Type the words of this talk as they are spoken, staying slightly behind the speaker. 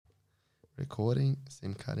recording,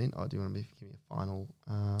 SIM cut in. Oh, do you want to give me a final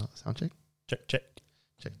sound check? Check.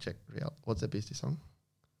 Check. Real. What's that Beastie song?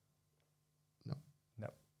 No.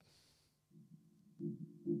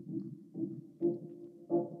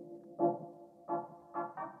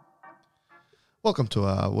 Welcome to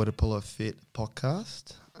our Water Polo Fit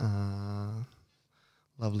podcast.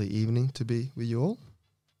 Lovely evening to be with you all.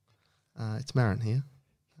 It's Marin here.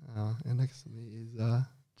 And next to me is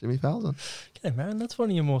Jimmy Falzon. Okay, Marin, that's one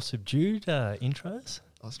of your more subdued intros.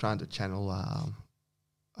 I was trying to channel,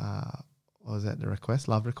 what was that, the request?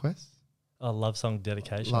 Love request? Oh, love song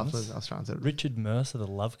dedications. I was trying to... Richard Mercer, the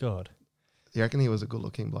love god. You reckon he was a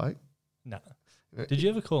good-looking bloke? No. Did you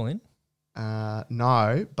ever call in?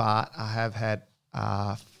 No, but I have had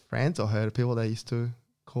friends or heard of people that used to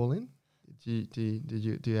call in. Do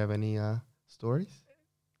you have any stories?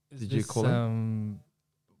 Did you call in?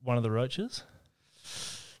 One of the Roaches?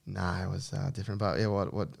 No, it was different. But yeah,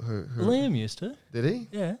 who? Liam used to. Did he?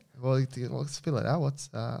 Yeah. Well, spill it out. What's?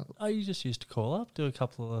 Oh, you just used to call up, do a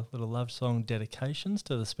couple of little love song dedications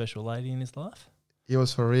to the special lady in his life. It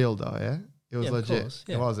was for real though, yeah. It was legit. Of course,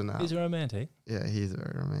 yeah. It wasn't. He's a romantic. Yeah, he's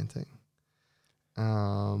very romantic.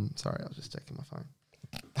 Sorry, I was just checking my phone.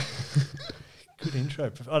 Good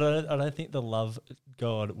intro. I don't think the love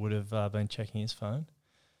god would have been checking his phone.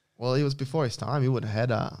 Well, it was before his time. He would have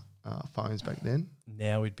had phones back then.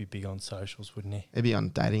 Now he'd be big on socials, wouldn't he? Maybe on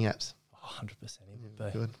dating apps. 100% he would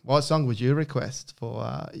be. Good. What song would you request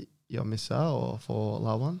for your missus or for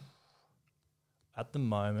loved one? At the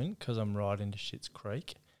moment, because I'm right into Schitt's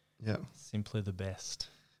Creek, Yeah. Simply the Best.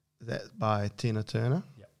 Is that by Tina Turner?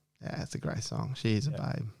 Yep. Yeah, it's a great song. She's a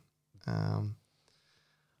babe.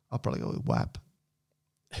 I'll probably go with WAP.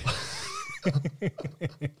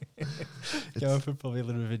 Going for probably a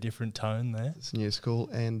little bit of a different tone there. It's new school,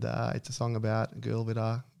 and it's a song about a girl with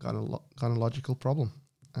a gynecological problem.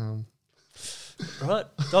 Right,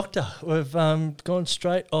 Doctor, we've gone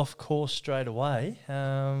straight off course straight away.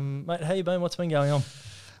 Mate, how you been? What's been going on?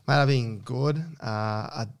 Mate, I've been good.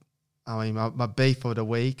 I mean, my beef for the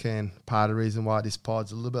week, and part of the reason why this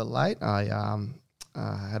pod's a little bit late, I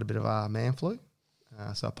had a bit of a man flu,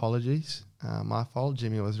 so apologies. My fault.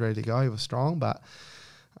 Jimmy was ready to go. He was strong, but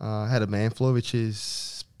I had a man flu, which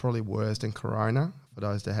is probably worse than corona for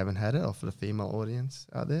those that haven't had it, or for the female audience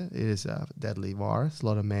out there. It is a deadly virus. A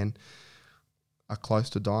lot of men are close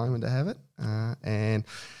to dying when they have it. And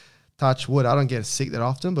touch wood, I don't get sick that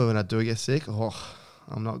often, but when I do get sick,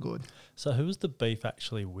 I'm not good. So who was the beef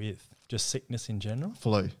actually with? Just sickness in general?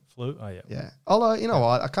 Flu? Oh, yeah. Yeah. Although, you know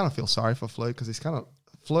what? I kind of feel sorry for flu because it's kind of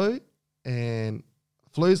flu, and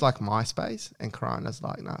flu's like MySpace and corona's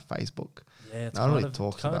like Facebook. Yeah, it's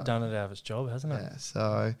kind of done it out of its job, hasn't it? Yeah,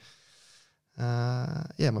 so,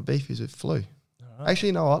 my beef is with flu. All right. Actually,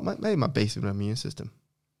 you know what? Maybe my beef is with my immune system.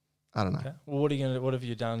 I don't know. Okay. Well, what have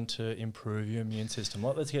you done to improve your immune system?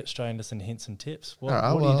 Let's get straight into some hints and tips. What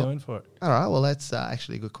are you doing for it? All right. Well, that's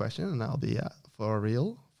actually a good question, and that'll be for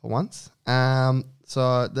real for once.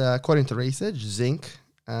 According to research, zinc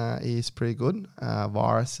is pretty good.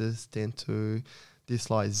 Viruses tend to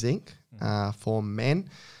dislike zinc. For men,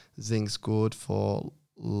 zinc's good for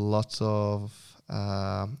lots of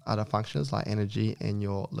other functions like energy and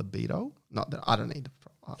your libido. Not that I don't need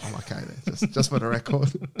I'm okay there, just for the record.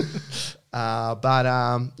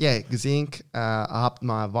 Zinc upped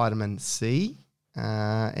my vitamin C,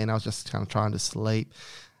 and I was just kind of trying to sleep.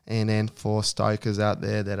 And then for stokers out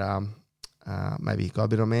there that maybe got a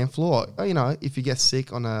bit of man flu, or if you get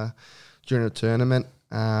sick during a tournament,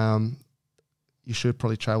 you should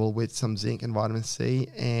probably travel with some zinc and vitamin C.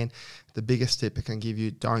 And the biggest tip I can give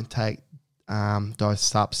you: don't take those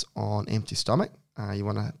sups on empty stomach. You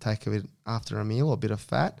want to take it after a meal or a bit of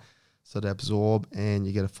fat so they absorb and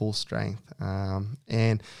you get a full strength. Don't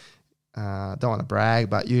want to brag,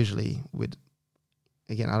 but usually I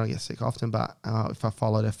don't get sick often, but if I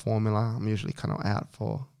follow their formula, I'm usually kind of out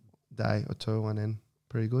for a day or two and then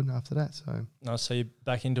pretty good after that. So nice. So you're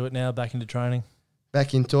back into it now, back into training?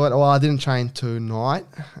 Back into it. Well, I didn't train tonight.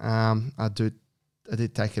 I did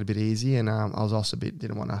take it a bit easy, and I was also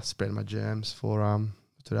didn't want to spread my germs to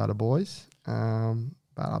the other boys.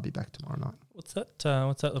 But I'll be back tomorrow night. What's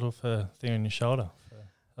that little thing on your shoulder for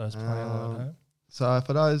those playing at home? So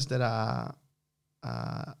for those that are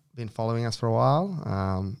been following us for a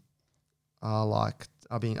while,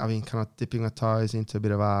 I've been kind of dipping my toes into a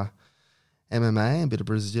bit of MMA, a bit of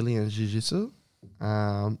Brazilian jiu-jitsu.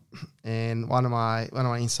 And one of my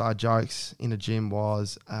inside jokes in the gym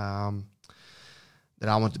was that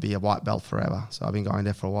I want to be a white belt forever. So I've been going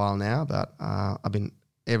there for a while now, but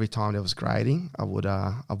every time there was grading, I would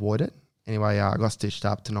avoid it. Anyway, I got stitched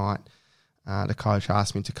up tonight the coach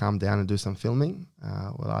asked me to come down and do some filming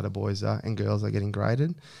while other boys and girls are getting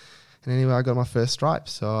graded. And anyway, I got my first stripe.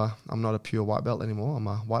 So I'm not a pure white belt anymore. I'm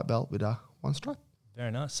a white belt with one stripe.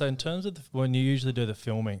 Very nice. So in terms of when you usually do the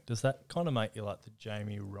filming, does that kind of make you like the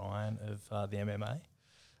Jamie Ryan of the MMA?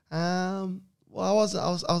 Well,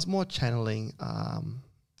 I was more channeling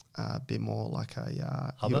a bit more like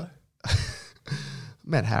a Hubbo?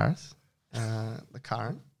 Matt Harris, the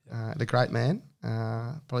current, the great man,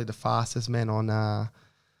 probably the fastest man on the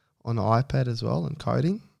iPad as well and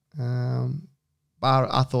coding. But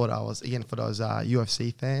I thought I was, again, for those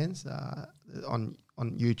UFC fans, on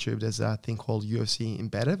YouTube there's a thing called UFC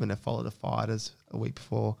Embedded, and they follow the fighters a week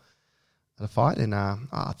before the fight, and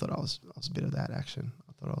I thought I was a bit of that action.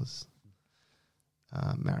 I thought I was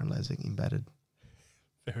Marin Lesing Embedded.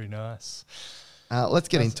 Very nice. Let's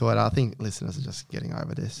get into it. I think listeners are just getting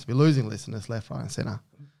over this. We're losing listeners left, right, and centre.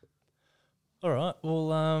 All right.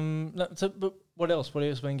 Well, but what else? What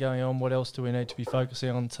else has been going on? What else do we need to be focusing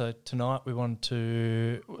on tonight? We want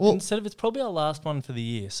to it's probably our last one for the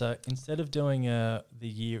year. So instead of doing the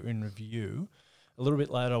year in review, a little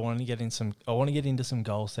bit later, I want to get into some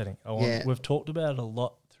goal setting. We've talked about it a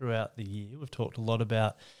lot throughout the year. We've talked a lot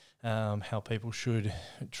about how people should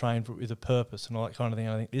train with a purpose and all that kind of thing.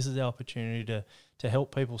 I think this is the opportunity to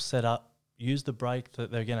help people set up, use the break that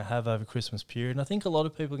they're going to have over Christmas period. And I think a lot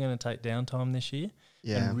of people are going to take downtime this year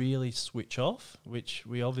and really switch off, which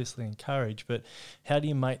we obviously encourage. But how do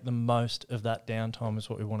you make the most of that downtime is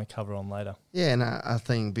what we want to cover on later. Yeah, and I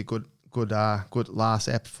think it'd be good last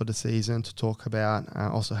ep for the season to talk about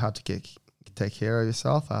also how to take care of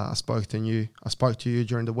yourself. I spoke to you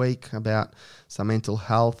during the week about some mental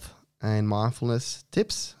health and mindfulness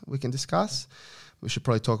tips we can discuss. We should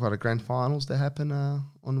probably talk about the grand finals that happen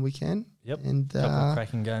on the weekend. Yep, and couple of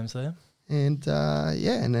cracking games there. And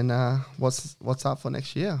and then what's up for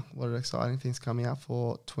next year? What are exciting things coming up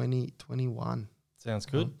for 2021? Sounds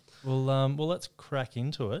good. Well, let's crack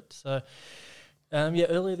into it. So,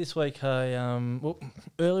 earlier this week,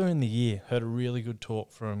 earlier in the year, heard a really good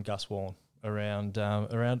talk from Gus Warren around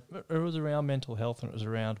mental health, and it was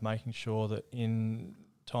around making sure that in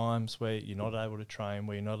times where you're not able to train,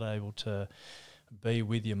 where you're not able to be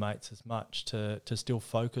with your mates as much, to still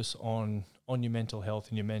focus on your mental health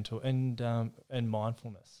and your mental and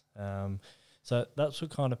mindfulness. So that's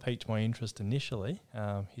what kind of piqued my interest initially.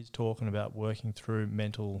 He's talking about working through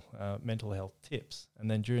mental health tips,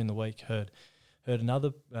 and then during the week heard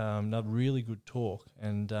another really good talk,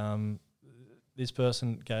 and this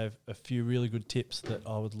person gave a few really good tips that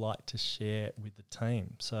I would like to share with the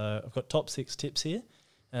team. So I've got top 6 tips here.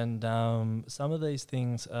 And some of these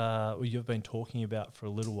things you've been talking about for a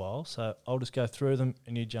little while, so I'll just go through them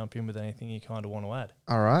and you jump in with anything you kind of want to add.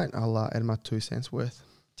 All right, I'll add my 2 cents worth.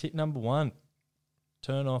 Tip number 1,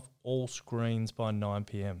 turn off all screens by 9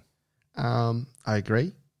 p.m. I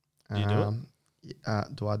agree. Do you do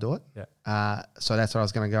it? Do I do it? Yeah. So that's what I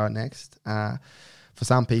was going to go at next. For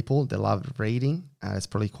some people, they love reading. It's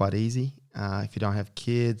probably quite easy. If you don't have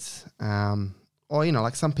kids, or,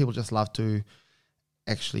 like some people just love to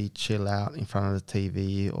actually chill out in front of the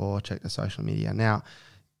TV or check the social media. Now,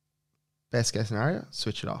 best case scenario,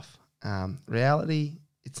 switch it off. Reality,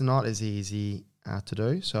 it's not as easy to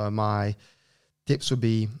do. So my tips would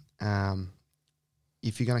be,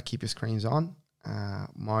 if you're going to keep your screens on,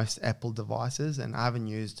 most Apple devices, and I haven't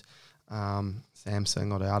used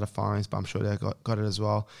Samsung or the other phones, but I'm sure they've got it as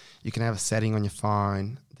well. You can have a setting on your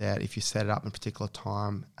phone that if you set it up in a particular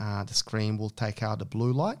time, the screen will take out the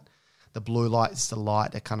blue light. The blue light is the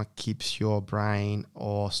light that kind of keeps your brain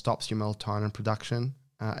or stops your melatonin production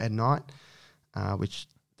at night, which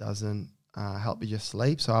doesn't help you just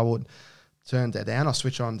sleep. So I would turn that down or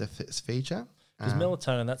switch on this feature. Because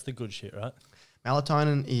melatonin, that's the good shit, right?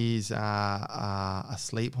 Melatonin is a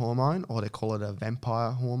sleep hormone, or they call it a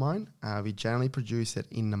vampire hormone. We generally produce it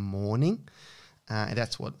in the morning, and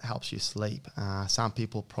that's what helps you sleep. Some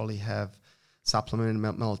people probably have supplemented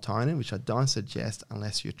melatonin, which I don't suggest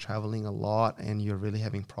unless you're traveling a lot and you're really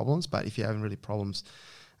having problems. But if you're having really problems,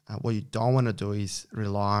 what you don't want to do is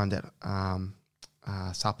rely on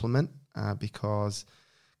that supplement because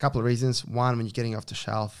a couple of reasons. One, when you're getting off the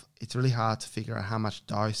shelf, it's really hard to figure out how much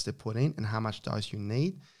dose to put in and how much dose you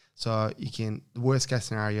need. So the worst case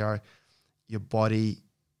scenario, your body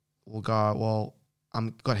will go, well,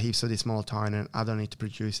 I've got heaps of this melatonin, I don't need to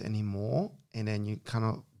produce any more. And then you kind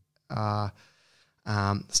of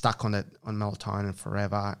stuck on melatonin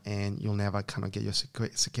forever, and you'll never kind of get your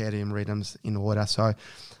circadian rhythms in order. So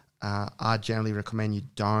I generally recommend you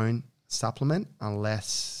don't supplement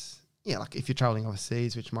unless, like if you're traveling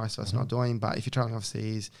overseas, which most of us are not doing, but if you're traveling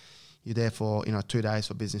overseas, you're there for 2 days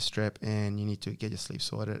for business trip and you need to get your sleep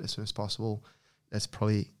sorted as soon as possible, that's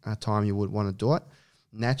probably a time you would want to do it.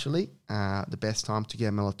 Naturally, the best time to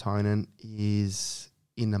get melatonin is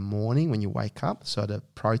in the morning when you wake up. So the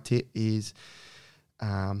pro tip is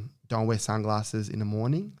don't wear sunglasses in the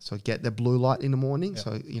morning. So get the blue light in the morning. Yep.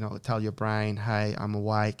 So, tell your brain, hey, I'm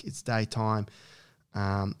awake, it's daytime,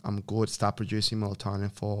 I'm good, start producing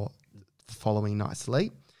melatonin for the following night's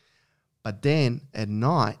sleep. But then at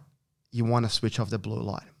night, you want to switch off the blue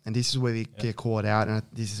light. And this is where we get caught out. And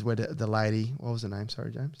this is where the lady, what was her name?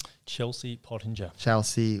 Sorry, James? Chelsea Pottinger.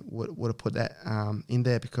 Chelsea would have put that in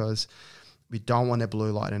there because we don't want a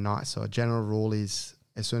blue light at night. So a general rule is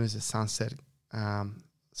as soon as the sun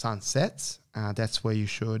sets, that's where you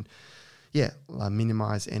should,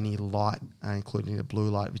 minimize any light, including the blue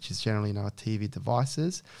light, which is generally in our TV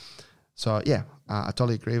devices. So, I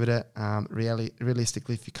totally agree with it.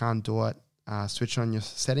 Realistically, if you can't do it, switch on your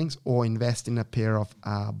settings or invest in a pair of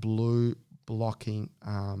blue blocking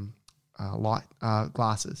light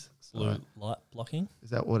glasses. Blue light blocking?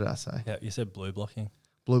 Is that what did I say? Yeah, you said blue blocking.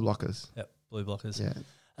 Blue blockers. Yep, blue blockers.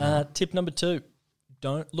 Yeah. Tip number 2,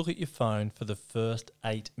 don't look at your phone for the first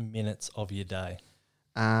 8 minutes of your day.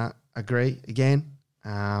 Agree. Again,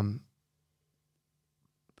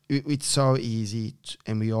 it's so easy,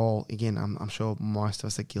 and we all, again, I'm sure most of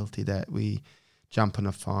us are guilty that we jump on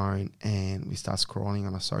a phone and we start scrolling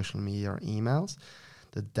on our social media or emails.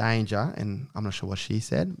 The danger, and I'm not sure what she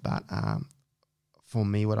said, but for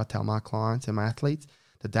me, what I tell my clients and my athletes,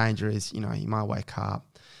 the danger is, you might wake up,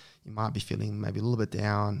 you might be feeling maybe a little bit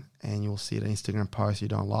down, and you'll see the Instagram post you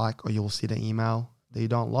don't like, or you'll see the email that you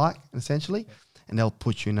don't like, essentially, and they'll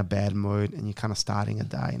put you in a bad mood, and you're kind of starting a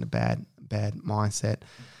day in a bad mindset.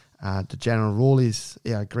 The general rule is, I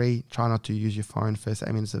agree, try not to use your phone first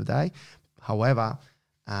 8 minutes of the day. However,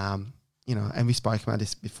 and we spoke about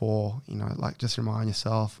this before, like just remind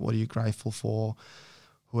yourself, what are you grateful for?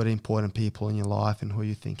 Who are the important people in your life and who are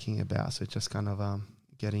you thinking about? So just kind of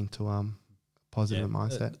get into positive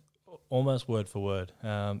mindset. Almost word for word.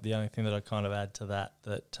 The only thing that I kind of add to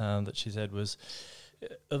that she said was,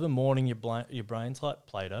 of a morning, your brain's like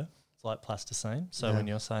Play-Doh. It's like plasticine. So when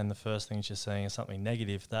you're saying the first things you're seeing is something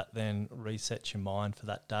negative, that then resets your mind for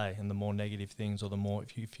that day. And the more negative things, or the more,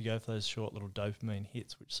 if you go for those short little dopamine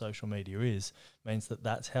hits, which social media is, means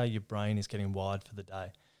that's how your brain is getting wired for the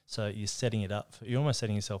day. So you're setting it up. You're almost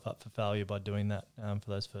setting yourself up for failure by doing that for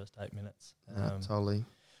those first 8 minutes. Totally.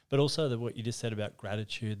 But also what you just said about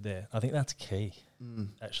gratitude there, I think that's key.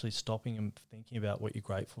 Actually stopping and thinking about what you're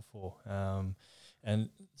grateful for. And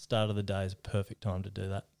start of the day is a perfect time to do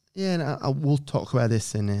that. Yeah, and I will talk about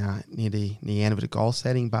this in near the end of the goal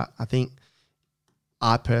setting, but I think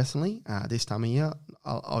I personally, this time of year,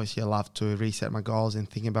 I love to reset my goals and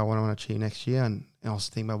think about what I want to achieve next year, and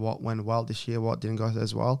also think about what went well this year, what didn't go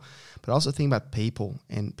as well, but also think about people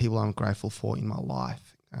and people I'm grateful for in my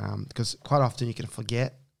life, because quite often you can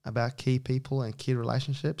forget about key people and key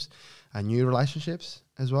relationships, new relationships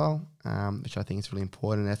as well, which I think is really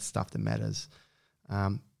important. That's stuff that matters.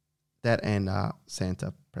 That and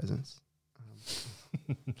Santa presents.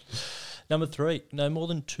 Number 3, no more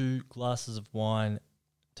than 2 glasses of wine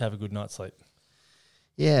to have a good night's sleep.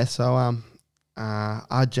 Yeah, so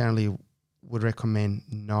I generally would recommend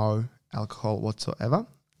no alcohol whatsoever.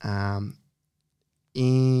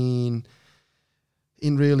 In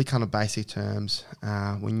really kind of basic terms,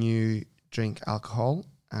 when you drink alcohol,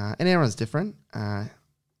 and everyone's different,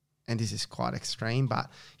 and this is quite extreme, but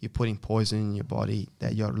you're putting poison in your body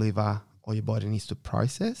that your liver or your body needs to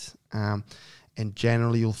process. And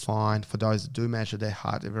generally you'll find for those that do measure their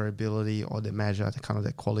heart variability, or they measure the kind of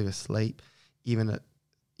their quality of sleep, even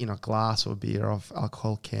a glass or beer of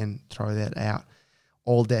alcohol can throw that out.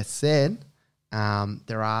 All that said,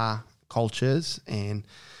 there are cultures and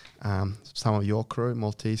some of your crew,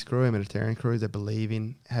 Maltese crew and Mediterranean crews, that believe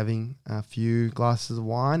in having a few glasses of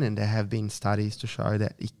wine, and there have been studies to show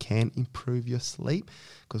that it can improve your sleep,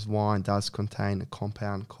 because wine does contain a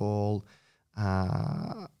compound called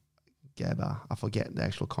GABA. I forget the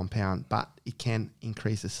actual compound, but it can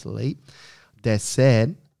increase the sleep. That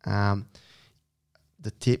said,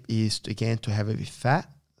 the tip is to have it with fat.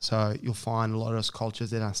 So you'll find a lot of those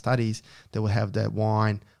cultures that are studies that will have that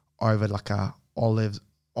wine over like a olives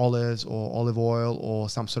or olive oil or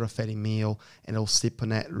some sort of fatty meal, and it'll sip on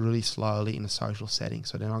that really slowly in a social setting.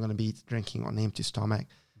 So they're not going to be drinking on an empty stomach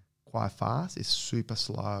quite fast. It's super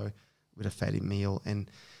slow with a fatty meal, and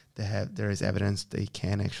there is evidence that it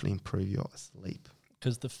can actually improve your sleep.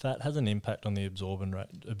 Because the fat has an impact on the absorption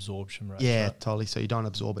rate. Yeah, right? Totally. So you don't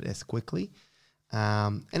absorb it as quickly.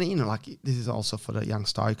 And like this is also for the young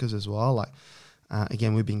stokers as well. Like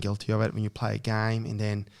again, we've been guilty of it when you play a game and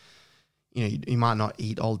then, you might not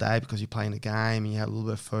eat all day because you're playing a game and you have a little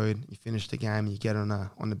bit of food. You finish the game and you get on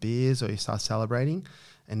the beers or you start celebrating,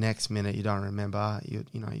 and next minute you don't remember.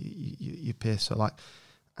 You're pissed. So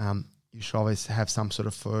you should always have some sort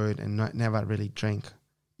of food and never really drink.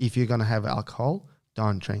 If you're gonna have alcohol,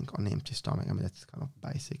 don't drink on an empty stomach. I mean, that's kind of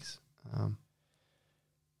basics.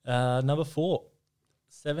 Number 4,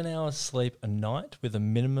 7 hours sleep a night with a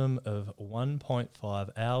minimum of 1.5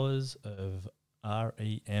 hours of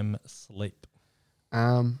REM sleep.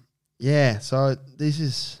 So this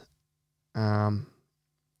is,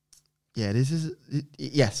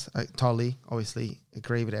 yes, I totally, obviously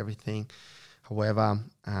agree with everything. However,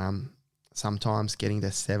 sometimes getting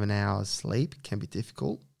the 7 hours sleep can be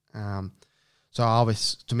difficult. So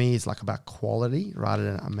to me, it's like about quality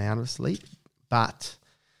rather than amount of sleep. But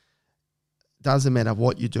doesn't matter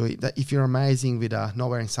what you do. If you're amazing with not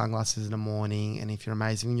wearing sunglasses in the morning, and if you're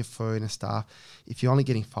amazing with your food and stuff, if you're only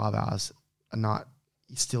getting 5 hours a night,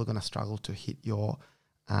 you're still going to struggle to hit your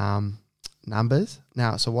numbers.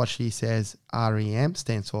 Now, so what she says, REM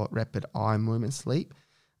stands for rapid eye movement sleep.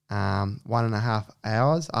 1.5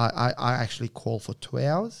 hours. I actually call for 2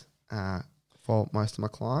 hours for most of my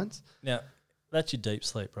clients. Now, that's your deep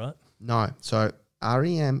sleep, right? No. So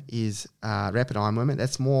REM is rapid eye movement.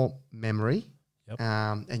 That's more memory. Yep.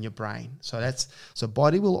 And your brain. So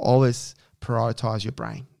body will always prioritize your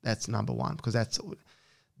brain. That's number one, because that's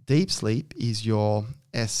deep sleep is your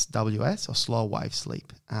SWS or slow wave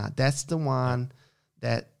sleep. That's the one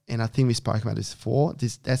that, and I think we spoke about this before.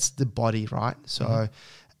 That's the body, right? So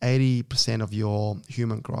 80% of your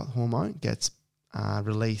human growth hormone gets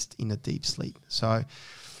released in a deep sleep. So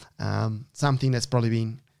something that's probably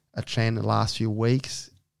been a trend in the last few weeks,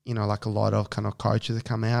 like a lot of kind of coaches that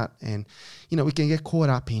come out, and, we can get caught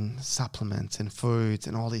up in supplements and foods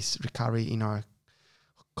and all this recovery,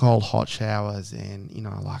 cold hot showers and,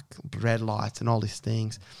 like red lights and all these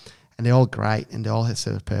things. And they're all great and they all have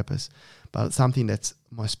serve a purpose. But something that's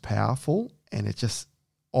most powerful and it's just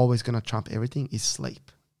always going to trump everything is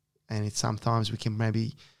sleep. And it's sometimes we can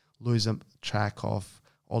maybe lose a track of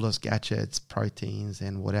all those gadgets, proteins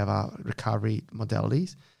and whatever recovery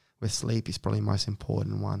modalities, where sleep is probably the most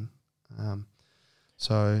important one.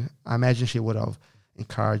 So I imagine she would have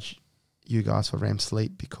encouraged you guys for REM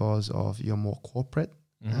sleep because of you're more corporate.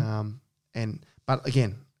 But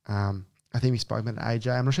again, I think we spoke about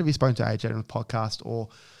AJ. I'm not sure if we spoke to AJ on the podcast or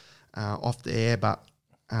off the air, but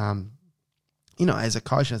as a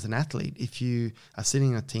coach and as an athlete, if you are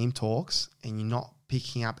sitting in a team talks and you're not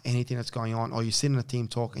picking up anything that's going on, or you sit in a team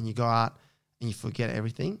talk and you go out and you forget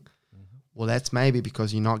everything, well, that's maybe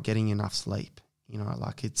because you're not getting enough sleep.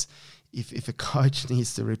 It's if a coach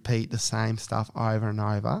needs to repeat the same stuff over and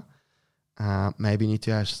over, maybe you need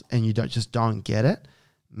to and you don't get it.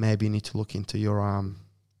 Maybe you need to look into your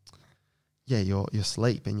your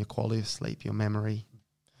sleep and your quality of sleep, your memory.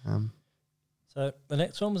 So the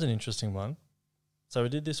next one was an interesting one. So we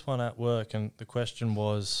did this one at work, and the question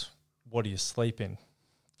was, what do you sleep in?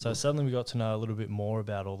 So suddenly we got to know a little bit more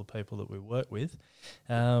about all the people that we work with,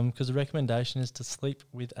 because the recommendation is to sleep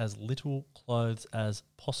with as little clothes as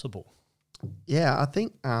possible. Yeah, I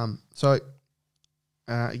think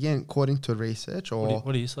again, according to research, or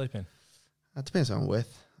what do you sleep in? It depends on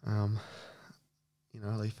with.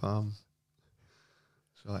 If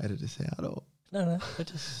shall I edit this out or no? I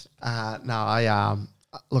just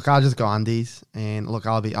look, I'll just go undies, and look,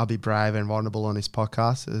 I'll be brave and vulnerable on this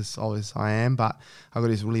podcast as always I am, but I've got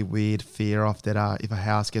this really weird fear of that if a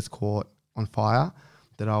house gets caught on fire,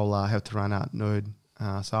 that I'll have to run out nude.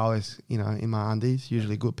 So I always, in my undies,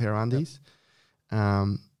 usually a good pair of undies.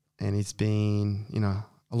 And it's been,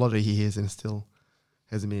 a lot of years and still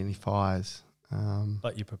hasn't been any fires.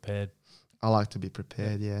 But you're prepared. I like to be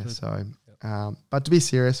prepared, yeah. Good. So, but to be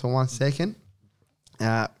serious for 1 second,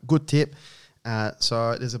 good tip.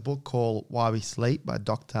 So there's a book called Why We Sleep by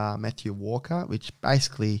Dr. Matthew Walker, which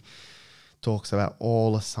basically talks about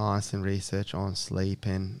all the science and research on sleep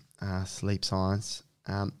and sleep science.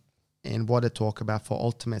 And what they talk about for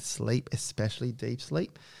ultimate sleep, especially deep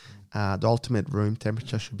sleep, the ultimate room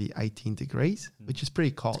temperature should be 18 degrees, which is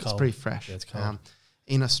pretty cold. It's pretty fresh. Yeah, it's cold.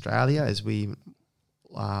 In Australia, as we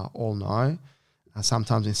all know,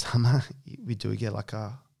 sometimes in summer we do get like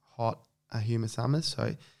a hot, humid summer.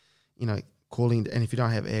 So, cooling, and if you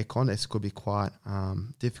don't have aircon, this could be quite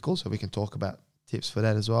difficult. So we can talk about tips for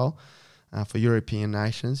that as well. For European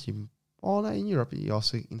nations, in Europe, you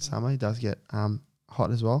also in summer it does get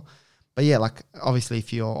hot as well. But yeah, like obviously,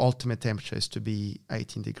 if your ultimate temperature is to be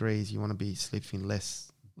 18 degrees, you want to be sleeping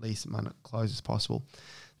least amount of clothes as possible.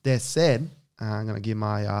 That said, I'm going to give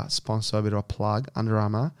my sponsor a bit of a plug, Under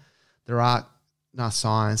Armour. There are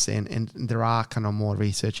science and there are kind of more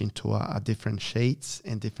research into different sheets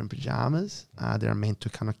and different pajamas. They're meant to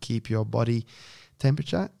kind of keep your body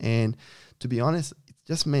temperature. And to be honest, it's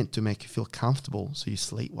just meant to make you feel comfortable so you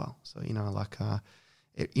sleep well. So,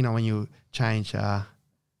 when you change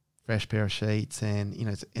fresh pair of sheets and,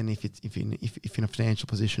 if you're in a financial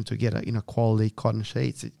position to get quality cotton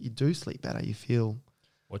sheets, you do sleep better. You feel...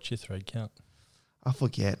 What's your thread count? I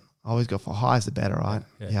forget. I always go for highs the better, right?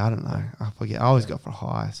 Yeah, I don't know. I forget. I always go for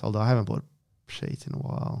highs, although I haven't bought sheets in a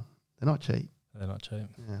while. They're not cheap. They're not cheap.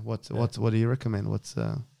 Yeah. What do you recommend? What's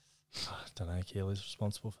I don't know. Keely's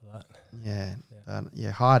responsible for that.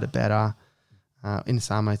 Higher the better. In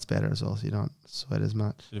summer it's better as well, so you don't sweat as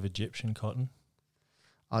much. Bit of Egyptian cotton.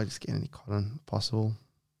 I'll just get any cotton possible.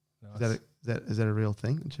 Nice. Is that a real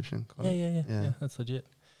thing? Egyptian cotton? Yeah, that's legit.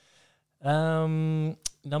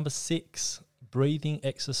 Number 6, breathing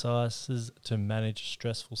exercises to manage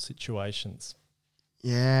stressful situations.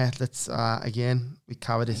 Yeah, let's again, we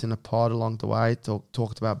covered this in a pod along the way.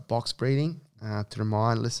 Talked about box breathing. To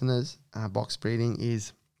remind listeners, box breathing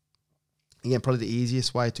is, again, probably the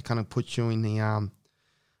easiest way to kind of put you in the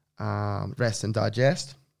rest and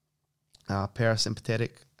digest,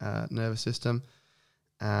 parasympathetic nervous system.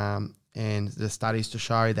 And the studies to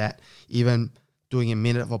show that even doing a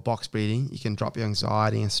minute of a box breathing, you can drop your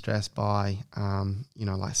anxiety and stress by,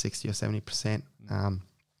 like 60 or 70%.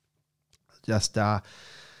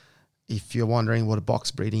 If you're wondering what a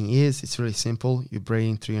box breathing is, it's really simple. You're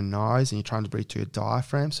breathing through your nose and you're trying to breathe through your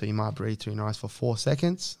diaphragm. So you might breathe through your nose for 4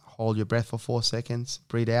 seconds, hold your breath for 4 seconds,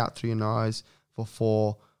 breathe out through your nose for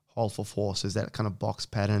 4, hold for 4. So it's that kind of box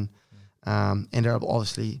pattern. And there are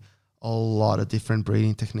obviously a lot of different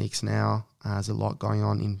breathing techniques now. There's a lot going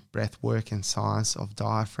on in breath work and science of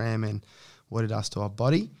diaphragm and what it does to our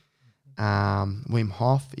body. Wim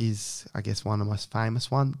Hof is, I guess, one of the most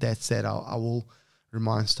famous ones. That said, I will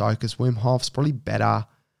remind stokers, Wim Hof's probably better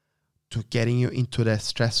to getting you into the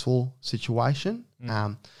stressful situation,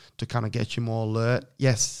 to kind of get you more alert.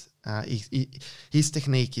 Yes, his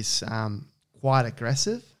technique is quite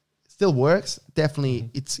aggressive. Still works. Definitely,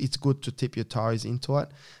 it's good to tip your toes into it.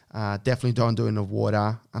 Definitely don't do it in the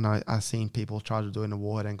water. I know I've seen people try to do it in the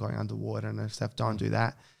water and going underwater and stuff. Don't do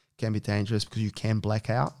that. It can be dangerous because you can black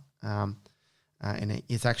out. And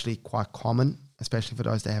it's actually quite common, especially for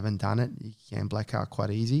those that haven't done it. You can black out quite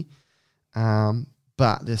easy.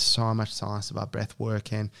 But there's so much science about breath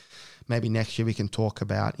work, and maybe next year we can talk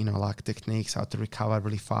about, like techniques, how to recover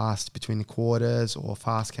really fast between the quarters or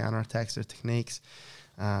fast counterattacks or techniques.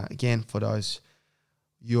 Again, for those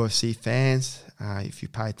UFC fans, if you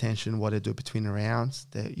pay attention what they do between the rounds,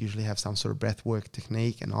 they usually have some sort of breath work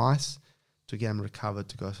technique and ice to get them recovered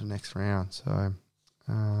to go to the next round. So,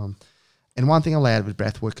 and one thing I'll add with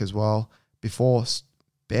breath work as well, before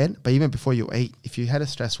bed, but even before you eat, if you had a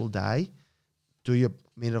stressful day, do your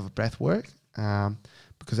minute of breath work,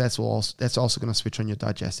 because that's also going to switch on your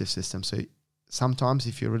digestive system. So sometimes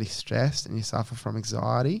if you're really stressed and you suffer from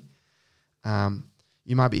anxiety,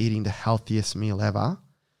 you might be eating the healthiest meal ever,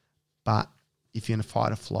 but if you're in a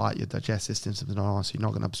fight or flight, your digestive system's not on, so you're not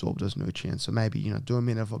going to absorb those nutrients. So maybe, do a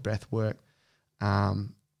minute of breath work, and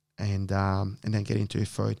then get into your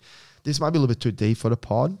food. This might be a little bit too deep for the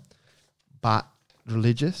pod, but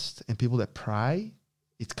religious and people that pray,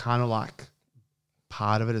 it's kind of like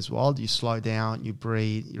part of it as well. You slow down, you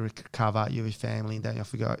breathe, you recover, you're with your family, and then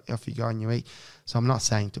off you go and you eat. So I'm not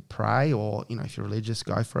saying to pray or, if you're religious,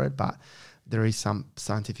 go for it, but there is some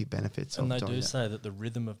scientific benefits. And they do say that the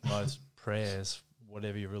rhythm of most prayers,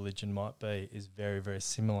 whatever your religion might be, is very, very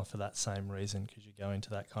similar for that same reason, because you go into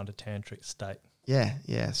that kind of tantric state.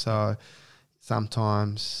 Yeah. So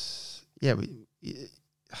sometimes,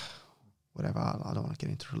 whatever, I don't want to get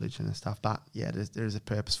into religion and stuff, but there's a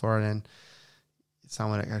purpose for it, and it's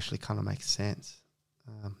somewhere that actually kind of makes sense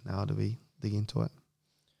now that we dig into it.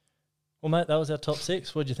 Well, mate, that was our top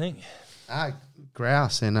 6. What do you think?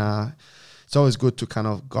 Grouse, and it's always good to kind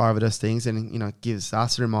of go over those things, and gives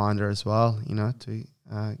us a reminder as well, to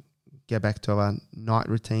get back to our night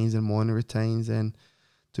routines and morning routines, and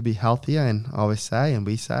to be healthier. And I always say, and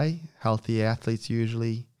we say, healthy athletes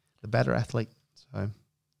usually the better athlete. So,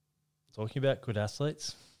 talking about good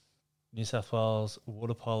athletes, New South Wales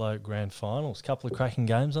water polo grand finals, couple of cracking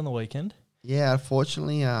games on the weekend. Yeah,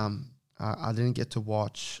 unfortunately, I didn't get to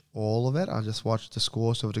watch all of it. I just watched the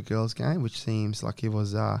scores of the girls' game, which seems like it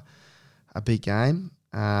was a big game.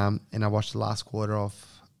 And I watched the last quarter of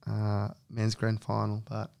men's grand final.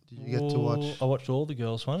 But Did you get to watch? I watched all the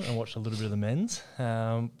girls one and watched a little bit of the men's.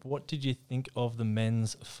 What did you think of the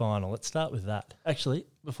men's final? Let's start with that. Actually,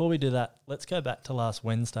 before we do that, let's go back to last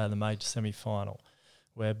Wednesday, the major semi-final,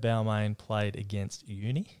 where Balmain played against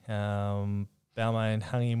Uni. Balmain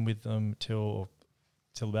hung in with them till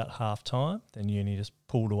about half time. Then Uni just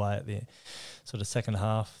pulled away at the sort of second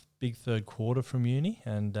half, big third quarter from Uni,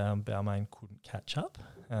 and Balmain couldn't catch up.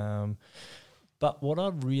 But what I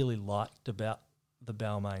really liked about the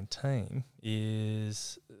Balmain team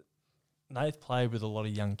is they've played with a lot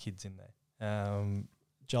of young kids in there.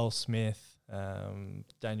 Joel Smith,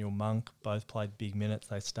 Daniel Monk both played big minutes.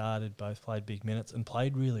 They started, both played big minutes and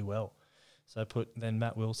played really well. So put then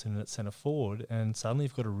Matt Wilson at centre forward, and suddenly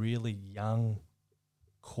you've got a really young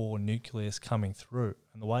core nucleus coming through.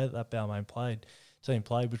 And the way that Balmain team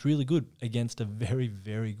played was really good against a very,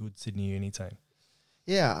 very good Sydney Uni team.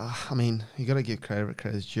 Yeah, I mean, you got to give credit where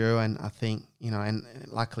credit's due, and I think, you know, and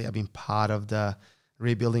luckily I've been part of the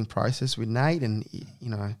rebuilding process with Nate, and you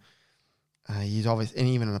know, he's always, and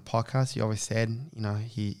even in the podcast, he always said, you know,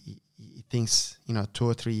 he thinks, you know, 2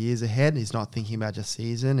 or 3 years ahead. He's not thinking about just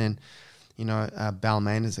season, and you know,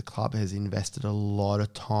 Balmain as a club has invested a lot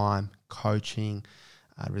of time, coaching,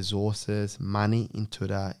 resources, money into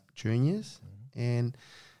the juniors, and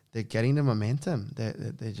they're getting the momentum.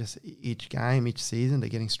 They're just each game, each season, they're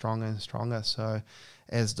getting stronger and stronger. So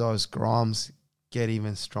as those Groms get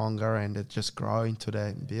even stronger and they just grow into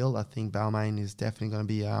their build, I think Balmain is definitely going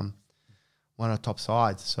to be one of the top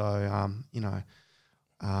sides. So, you know,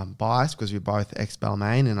 biased because we're both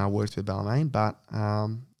ex-Balmain and I worked with Balmain, but,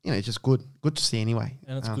 you know, it's just good to see anyway.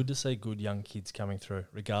 And it's good to see good young kids coming through,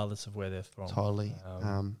 regardless of where they're from. Totally.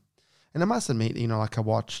 And I must admit, you know, like I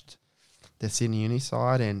watched the Sydney Uni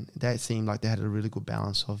side, and that seemed like they had a really good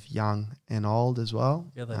balance of young and old as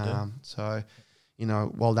well. Yeah, they do. So, you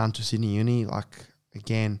know, well done to Sydney Uni. Like,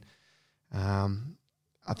 again,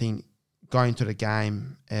 I think going to the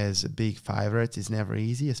game as a big favourite is never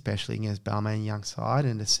easy, especially against Balmain young side,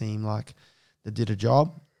 and it seemed like they did a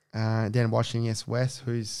job. Then watching against West,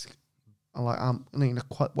 who's like, I mean,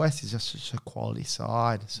 West is just such a quality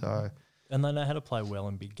side, so. And they know how to play well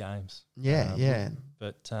in big games. Yeah, yeah.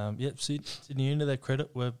 But, Sydney Uni, to their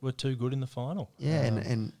credit, were too good in the final. Yeah,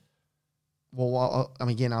 and well, I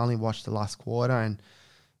mean, again, I only watched the last quarter and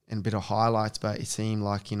a bit of highlights, but it seemed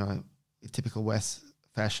like, you know, typical West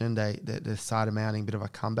fashion, they started mounting a bit of a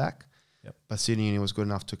comeback. Yep. But Sydney Uni was good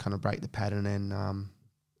enough to kind of break the pattern and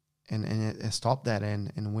stop that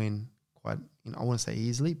and win quite, you know, I wouldn't say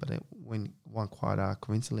easily, but it won quite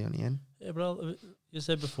convincingly on the end. Yeah, but you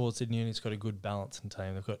said before, Sydney Uni's got a good balance in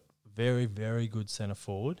team. They've got very, very good centre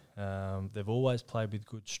forward. They've always played with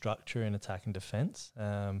good structure in attack and defence.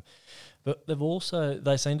 But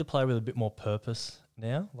they seem to play with a bit more purpose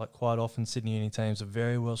now. Like quite often, Sydney Uni teams are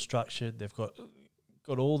very well structured. They've got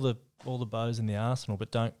all the bows in the arsenal,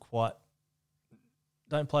 but don't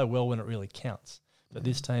play well when it really counts. But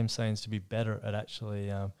this team seems to be better at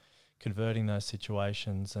actually converting those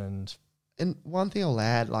situations. And one thing I'll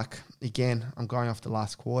add, like, again, I'm going off the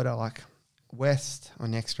last quarter, like West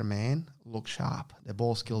on extra man look sharp. Their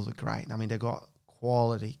ball skills are great. I mean, they've got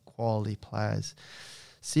quality players.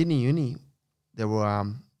 Sydney Uni, they were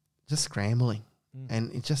just scrambling.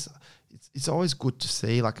 And it's always good to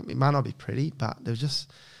see. Like, it might not be pretty, but they're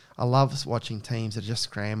just, I love watching teams that are just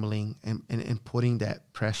scrambling and putting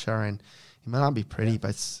that pressure, and it might not be pretty,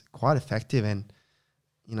 but it's quite effective. And,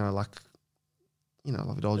 you know, like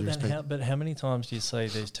with all due respect. But how many times do you see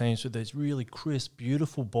these teams with these really crisp,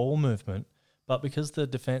 beautiful ball movement, but because the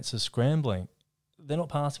defence is scrambling, they're not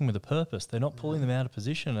passing with a purpose. They're not pulling them out of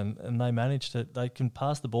position, and they can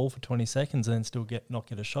pass the ball for 20 seconds and then still not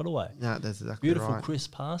get a shot away. No, that's exactly beautiful, right.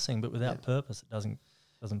 crisp passing, but without purpose, it doesn't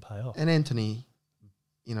pay off. And Anthony,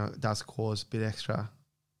 you know, does cause a bit extra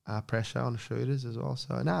pressure on the shooters as well.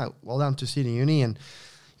 So, no, well done to Sydney Uni, and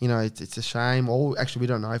you know, it's a shame. Actually, we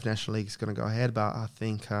don't know if National League is going to go ahead, but I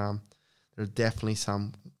think there are definitely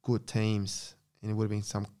some good teams, and it would have been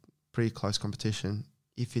some pretty close competition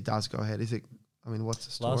if it does go ahead. Is it? I mean, what's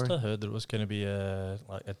the story? Last I heard that it was going to be a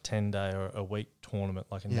 10-day or a week tournament,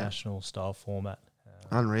 like a national style format.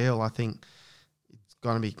 Unreal. I think it's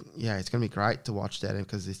going to be it's going to be great to watch that,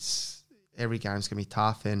 because every game's going to be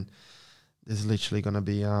tough, and there's literally going to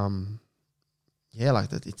be like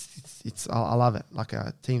that. I love it. Like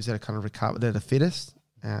teams that are kind of recovered, they're the fittest,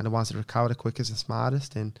 and the ones that recover the quickest and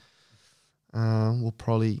smartest, and we'll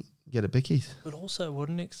probably get a bickies. But also, what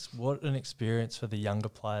an experience for the younger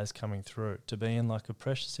players coming through, to be in like a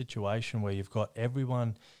pressure situation where you've got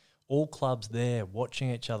everyone, all clubs there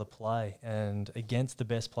watching each other play and against the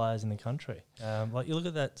best players in the country. Like you look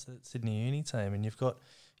at that Sydney Uni team, and you've got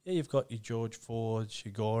yeah, you've got your George Fords,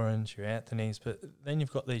 your Gorans, your Anthonys, but then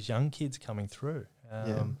you've got these young kids coming through.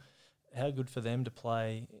 How good for them to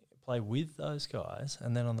play with those guys,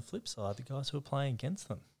 and then on the flip side, the guys who are playing against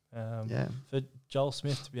them. For Joel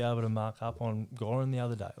Smith to be able to mark up on Goran the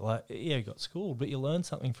other day, like, yeah, he got schooled, but you learn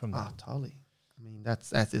something from that. Oh, totally. I mean,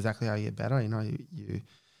 that's exactly how you get better. You know,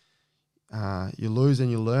 you lose and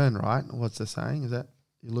you learn, right? What's the saying? Is that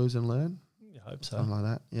you lose and learn? You hope so. Something like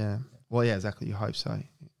that. Yeah. Well, yeah, exactly. You hope so.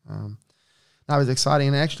 No, it was exciting.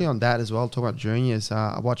 And actually on that as well, talking about juniors,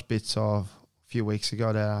 I watched bits of a few weeks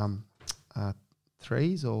ago the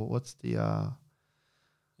threes, or what's the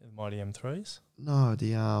Mighty M3s? No,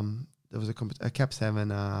 there was a Cap 7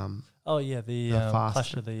 the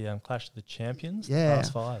Clash of the Champions,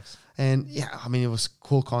 Fast Fives. And yeah, I mean, it was a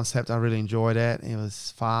cool concept. I really enjoyed it. It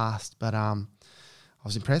was fast, but I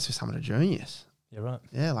was impressed with some of the juniors. Yeah, right.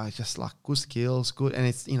 Yeah, like just like good skills, good, and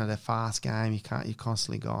it's, you know, they're fast game. You're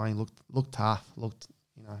constantly going. Looked tough. So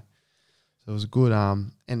it was good.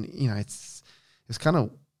 And you know, it's kind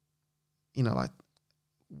of, you know, like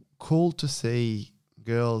cool to see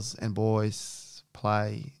girls and boys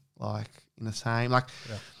play like in the same, like,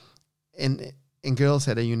 and girls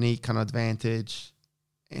had a unique kind of advantage,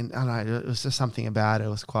 and I don't know, it was just something about it. It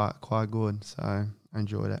was quite good. So I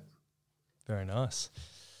enjoyed it. Very nice.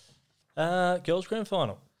 Girls Grand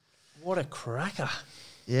Final. What a cracker.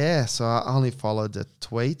 Yeah, so I only followed the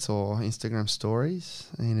tweets or Instagram stories,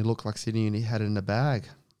 and it looked like Sydney Uni had it in the bag.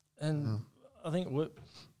 And I think,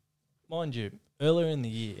 mind you, earlier in the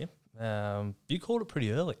year, you called it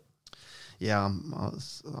pretty early. Yeah,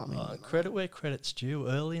 credit where credit's due.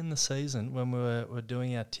 Early in the season, when we were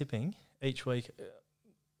doing our tipping each week,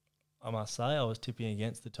 I must say I was tipping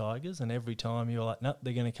against the Tigers, and every time you were like, "Nope,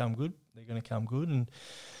 they're going to come good. They're going to come good," and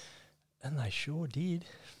they sure did.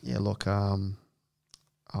 Yeah, look, I'll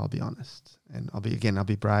be honest, and I'll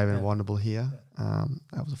be brave and vulnerable here.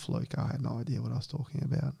 That was a fluke. I had no idea what I was talking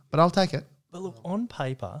about, but I'll take it. But look, on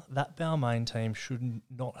paper, that Balmain team should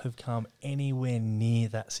not have come anywhere near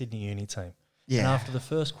that Sydney Uni team. Yeah. And after the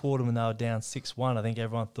first quarter, when they were down 6-1, I think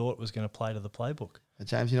everyone thought it was going to play to the playbook. But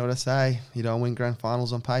James, you know what I say? You don't win grand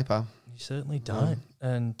finals on paper. You certainly don't.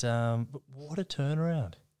 And but what a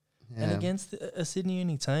turnaround. Yeah. And against a Sydney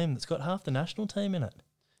Uni team that's got half the national team in it.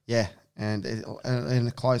 Yeah, and in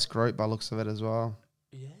a close group by looks of it as well.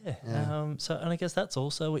 Yeah. And I guess that's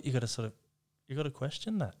also what you got to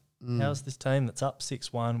question that. How's this team that's up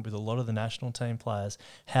 6-1 with a lot of the national team players,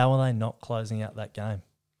 how are they not closing out that game?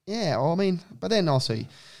 Yeah, well, I mean, but then also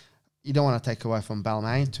you don't want to take away from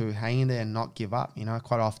Balmain to hang in there and not give up. You know,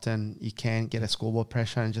 quite often you can get a scoreboard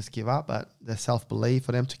pressure and just give up, but the self-belief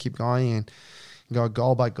for them to keep going and go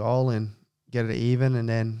goal by goal and get it even. And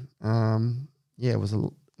then, it was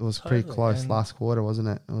totally pretty close last quarter, wasn't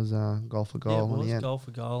it? It was goal for goal. Yeah, it was in the end. Goal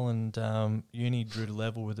for goal, and Uni drew to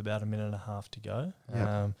level with about a minute and a half to go.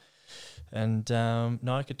 Yep. And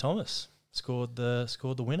Nika Thomas scored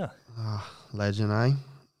the winner. Legend, eh?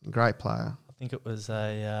 Great player. I think it was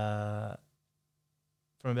from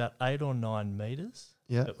about 8 or 9 metres.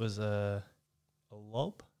 Yeah. It was a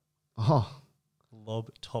lob. Lob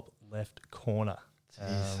top left corner.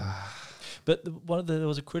 But there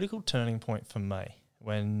was a critical turning point for me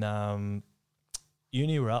when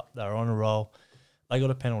Uni were up. They were on a roll. They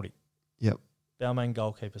got a penalty. Yep. Balmain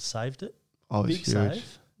goalkeeper saved it. Oh, big it's huge.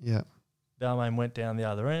 save. Yeah. Balmain went down the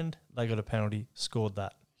other end. They got a penalty. Scored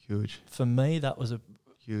that. Huge. For me, that was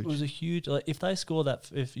huge. It was a huge. Like, if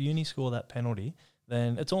Uni score that penalty,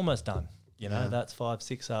 then it's almost done. You know, that's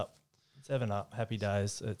 5-6 up, 7 up. Happy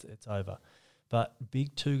days. It's over. But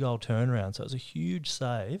big 2-goal turnaround. So it was a huge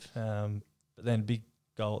save. But then big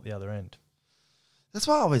goal at the other end. That's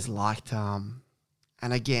why I always liked. And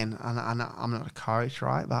again, I'm not a coach,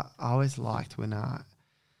 right? But I always liked when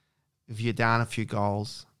if you're down a few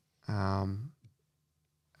goals, you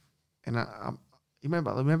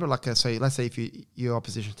remember like so let's say if your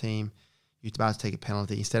opposition team, you're about to take a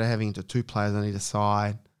penalty, instead of having the 2 players on either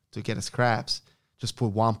side to get a scraps, just put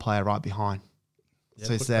 1 player right behind. Yeah,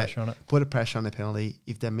 so it's put a pressure on the penalty.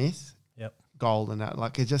 If they miss, goal and that.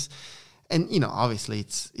 Like it just, and you know, obviously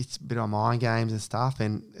it's a bit of mind games and stuff,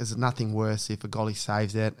 and there's nothing worse if a goalie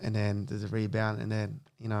saves it and then there's a rebound and then,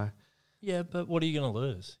 you know. Yeah, but what are you going to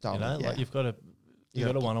lose? You know, like you've got a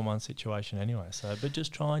one-on-one situation anyway. So, but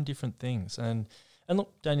just trying different things. And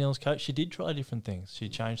look, Danielle's coach, she did try different things. She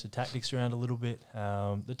changed the tactics around a little bit.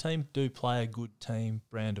 The team do play a good team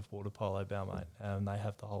brand of water polo, Balmain. They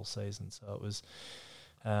have the whole season. So it was,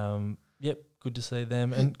 good to see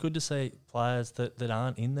them and good to see players that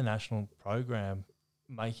aren't in the national program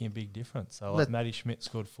making a big difference. So like Maddie Schmidt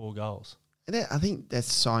scored 4 goals. And I think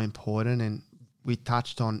that's so important, and we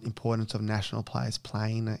touched on importance of national players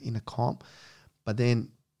playing in a comp, but then,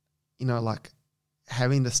 like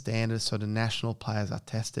having the standards so the national players are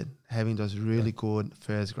tested, having those really good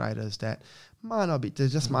first graders that might not be, they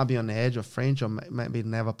just might be on the edge or fringe or maybe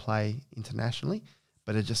never play internationally,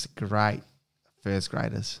 but they're just great first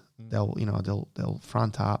graders. They'll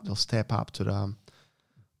front up, they'll step up to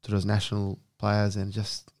those national players and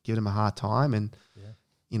just give them a hard time and,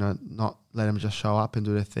 not let them just show up and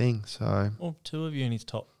do their thing. So, well, two of Uni's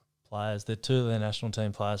top players, they're two of their national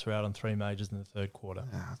team players who are out on 3 majors in the third quarter.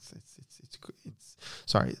 It's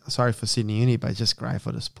sorry for Sydney Uni, but it's just great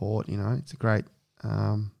for the sport. It's a great,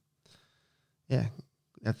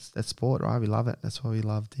 that's sport, right? We love it. That's why we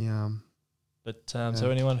love the. So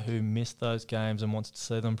anyone who missed those games and wants to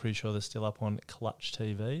see them, pretty sure they're still up on Clutch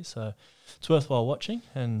TV. So it's worthwhile watching.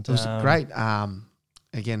 And it was great.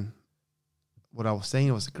 Again, what I was seeing,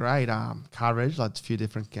 it was great coverage, like a few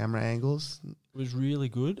different camera angles. It was really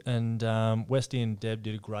good, and Westy and Deb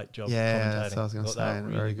did a great job. Yeah, commentating. that's what I was going to say.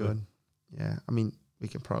 Really very good. Yeah, I mean, we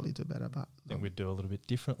can probably do better, but I think we'd do a little bit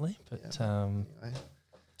differently. But anyway,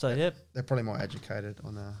 so yeah, they're probably more educated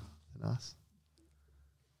on than us.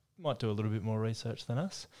 Might do a little bit more research than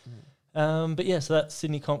us. But yeah, so that's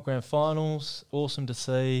Sydney Comp Grand Finals. Awesome to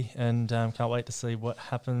see, and can't wait to see what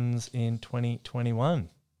happens in 2021.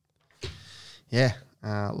 Yeah,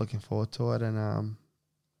 looking forward to it, and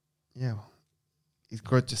it's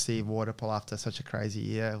good to see water polo after such a crazy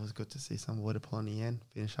year. It was good to see some water polo in the end,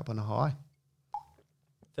 finish up on a high.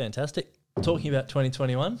 Fantastic. Talking about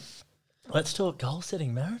 2021, let's talk goal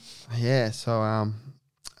setting, Maren. Yeah, so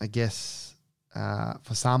I guess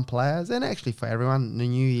for some players and actually for everyone, the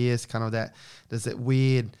New Year's kind of there's that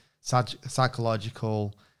weird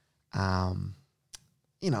psychological,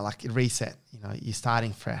 like a reset. You're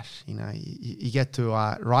starting fresh. You get to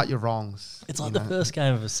right your wrongs. It's like the first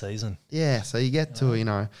game of a season. Yeah, so you get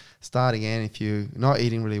to, start again if you're not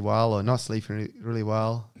eating really well or not sleeping really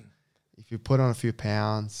well. If you put on a few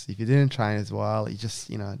pounds, if you didn't train as well, you just,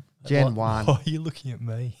 Gen 1. Why are you looking at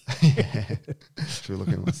me? Yeah, actually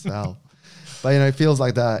looking at myself. But, it feels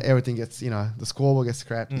like everything gets, the scoreboard gets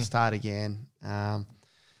scrapped, you start again.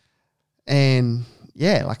 And,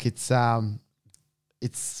 yeah, like it's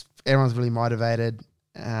everyone's really motivated,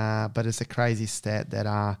 but it's a crazy stat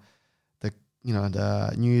that the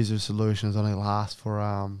New Year's resolutions only last for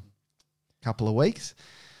a couple of weeks.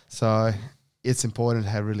 So it's important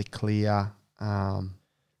to have really clear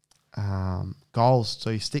goals,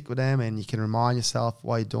 so you stick with them and you can remind yourself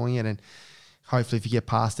why you're doing it, and hopefully if you get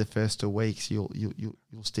past the first 2 weeks, you'll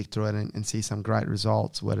stick through it and see some great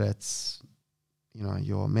results, whether it's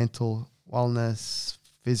your mental wellness,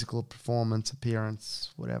 physical performance,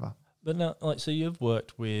 appearance, whatever. But now, so you've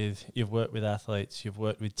worked with athletes, you've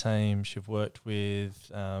worked with teams, you've worked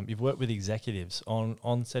with executives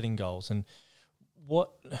on setting goals. And why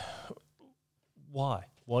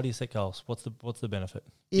do you set goals? What's the benefit?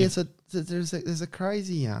 Yeah, so there's a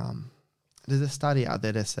crazy there's a study out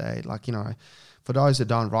there that say, like, for those that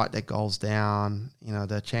don't write their goals down,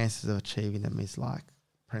 the chances of achieving them is like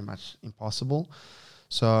pretty much impossible.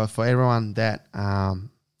 So for everyone that,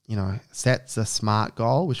 sets a SMART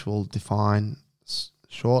goal, which we'll define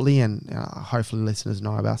shortly, and hopefully listeners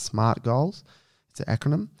know about SMART goals. It's an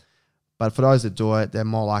acronym. But for those that do it, they're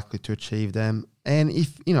more likely to achieve them. And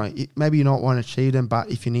if, maybe you don't want to achieve them, but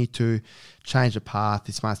if you need to change the path,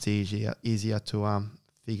 it's much easier to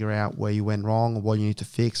figure out where you went wrong or what you need to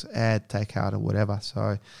fix, add, take out, or whatever.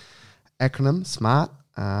 So acronym, SMART.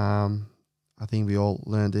 I think we all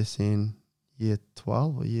learned this in year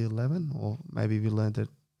 12 or year 11, or maybe we learned it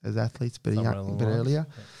as athletes a bit earlier.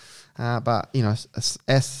 Yeah. But,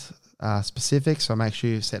 S specific, so make sure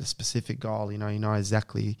you set a specific goal. You know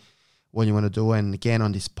exactly what you want to do. And again,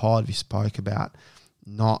 on this pod, we spoke about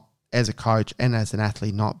not, as a coach and as an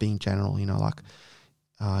athlete, not being general, you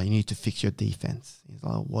need to fix your defense.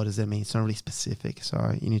 Like, what does that mean? It's not really specific.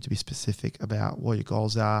 So you need to be specific about what your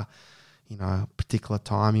goals are, particular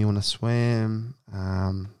time you want to swim,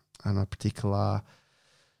 and a particular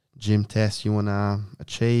gym test you want to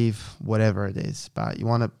achieve, whatever it is. But you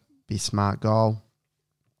want to be SMART goal,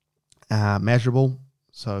 measurable.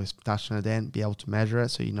 So touching it then, be able to measure it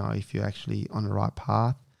so you know if you're actually on the right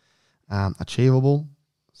path. Achievable.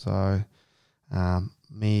 So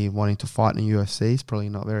me wanting to fight in the UFC is probably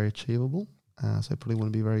not very achievable. So probably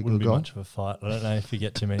wouldn't be very Wouldn't good be goal. much of a fight. I don't know if you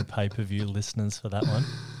get too many pay-per-view listeners for that one.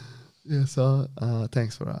 Yeah, so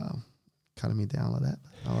thanks for cutting me down like that.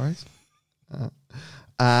 No worries.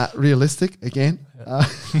 Realistic again.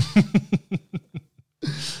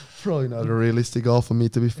 Probably not a realistic goal for me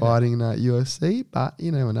to be fighting in UFC, but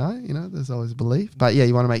you never know. You know, there's always belief. But yeah,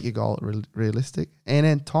 you want to make your goal realistic. And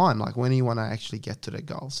then time, like when you want to actually get to the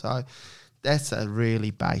goal. So that's a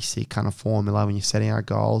really basic kind of formula when you're setting out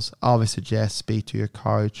goals. I always suggest speak to your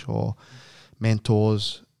coach or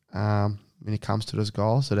mentors when it comes to those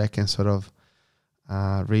goals so they can sort of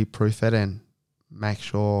reproof it and make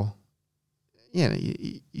sure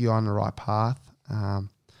you're on the right path.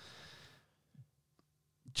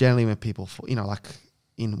 Generally when people, like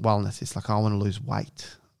in wellness, it's like, I want to lose weight.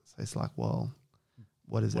 So it's like, well,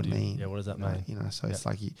 what does it mean? What does that mean? So it's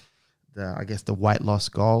like I guess the weight loss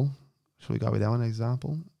goal. Should we go with that one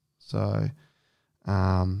example? So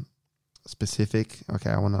specific,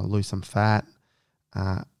 okay, I want to lose some fat.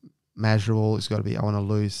 Measurable, it's got to be, I want to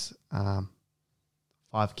lose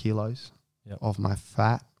 5 kilos of my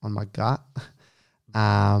fat on my gut.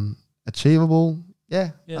 Achievable,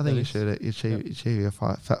 I think you should achieve your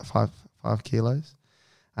 5 kilos.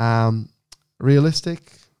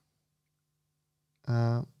 Realistic,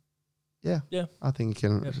 I think you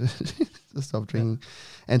can stop drinking.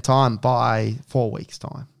 And time by 4 weeks'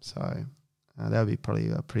 time. So that would be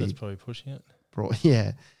probably a pretty... That's probably pushing it. Broad,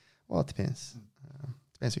 yeah. Well, it depends.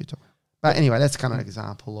 Depends who you're talking about. But anyway, that's kind of an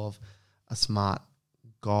example of a smart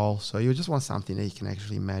goal. So you just want something that you can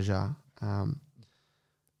actually measure and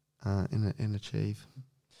achieve.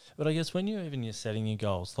 But I guess when you're setting your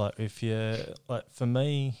goals, like if you're, like for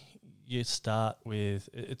me, you start with,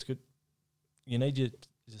 it's good, you need your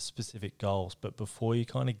specific goals, but before you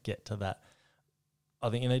kind of get to that,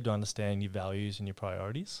 I think you need to understand your values and your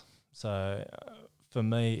priorities. So for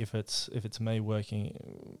me, if it's me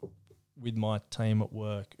working with my team at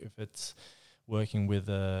work, if it's working with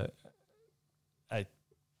a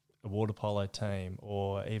water polo team,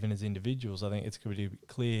 or even as individuals, I think it's going to be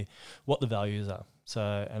clear what the values are.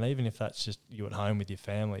 So, and even if that's just you at home with your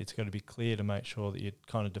family, it's got to be clear to make sure that you're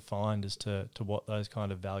kind of defined as to what those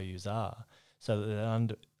kind of values are, so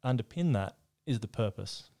that underpin that is the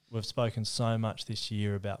purpose. We've spoken so much this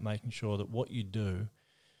year about making sure that what you do,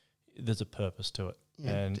 there's a purpose to it.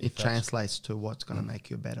 Yeah, and it translates to what's going to make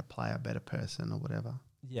you a better player, a better person, or whatever.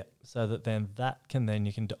 Yeah, so that then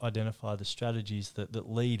you can identify the strategies that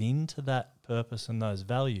lead into that purpose and those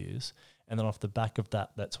values, and then off the back of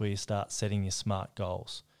that, that's where you start setting your SMART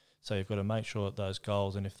goals. So you've got to make sure that those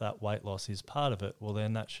goals, and if that weight loss is part of it, well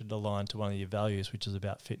then that should align to one of your values, which is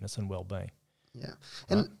about fitness and well-being. Yeah,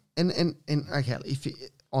 right? and okay, if you,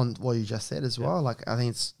 on what you just said as well, like I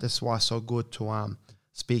think that's why it's so good to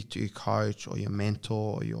speak to your coach or your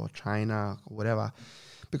mentor or your trainer or whatever.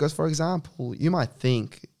 Because, for example, you might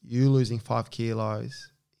think you losing 5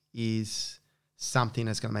 kilos is something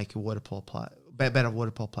that's going to make you better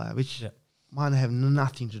water polo player, which might have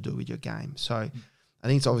nothing to do with your game. So I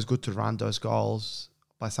think it's always good to run those goals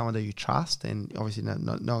by someone that you trust, and obviously not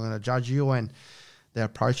going to judge you, and they're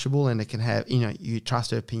approachable, and they can have, you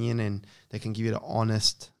trust their opinion, and they can give you the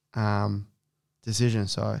honest decision.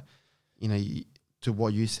 So, to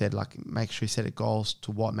what you said, like make sure you set goals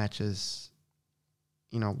to what matches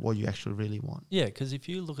what you actually really want. Yeah, because if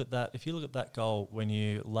you look at that goal, when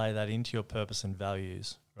you lay that into your purpose and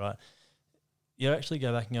values, right, you actually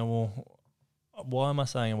go back and go, well, why am I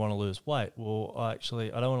saying I want to lose weight? Well, I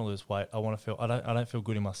don't want to lose weight. I don't feel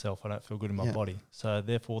good in myself. I don't feel good in my body. So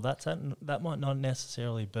therefore, that might not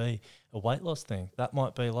necessarily be a weight loss thing. That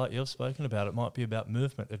might be, like you've spoken about, it might be about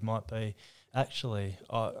movement. It might be, actually,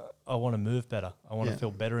 I want to move better. I want to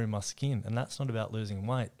feel better in my skin. And that's not about losing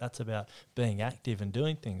weight. That's about being active and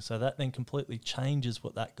doing things. So that then completely changes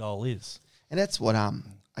what that goal is. And that's what I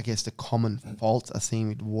guess the common faults are seen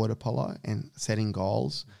with water polo and setting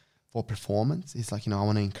goals for performance. It's like, I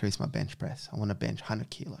want to increase my bench press. I want to bench 100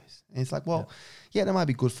 kilos. And it's like, well, that might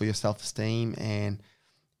be good for your self-esteem and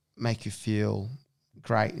make you feel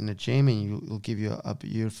great in the gym, and you'll give you a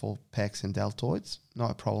beautiful pecs and deltoids.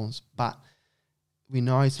 No problems. But we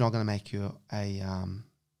know it's not going to make you a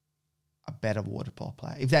better water polo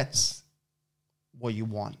player, if that's what you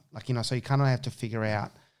want. Like, so you kind of have to figure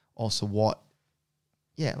out also what,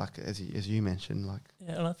 like as you mentioned, like.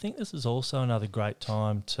 Yeah, and I think this is also another great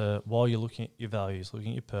time to, while you're looking at your values,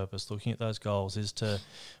 looking at your purpose, looking at those goals, is to,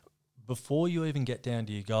 before you even get down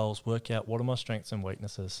to your goals, work out what are my strengths and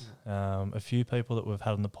weaknesses. A few people that we've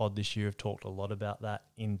had on the pod this year have talked a lot about that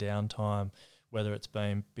in downtime, whether it's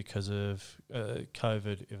been because of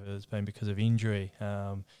COVID, if it's been because of injury.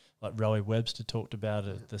 Like Rowie Webster talked about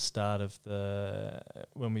it at the start of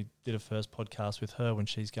when we did a first podcast with her, when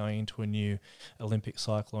she's going into a new Olympic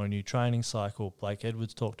cycle or a new training cycle. Blake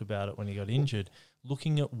Edwards talked about it when he got injured,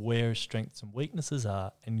 looking at where his strengths and weaknesses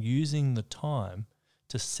are and using the time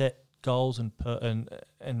to set goals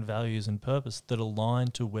and values and purpose that align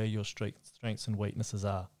to where your strengths and weaknesses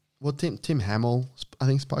are. Well, Tim Hamill, I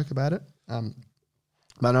think, spoke about it. But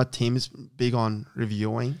I know Tim's big on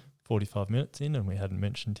reviewing. 45 minutes in and we hadn't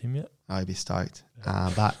mentioned Tim yet. I'd be stoked.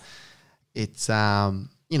 But it's,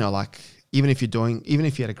 like even if you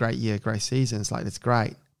had a great year, great season, it's like, it's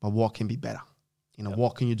great, but what can be better?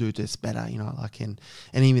 What can you do that's better? And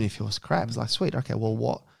even if it was crap, it's like, sweet, okay, well,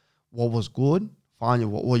 what was good?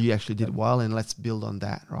 Find what you actually did well, and let's build on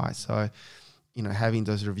that, right? So, having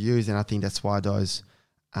those reviews, and I think that's why those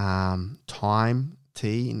time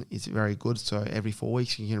is very good. So every 4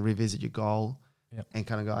 weeks you can revisit your goal and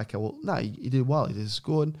kind of go, okay, well, no, you did well. This is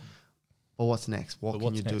good. But what's next? What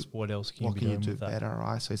can you do? What else can you do better,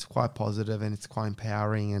 right? So it's quite positive and it's quite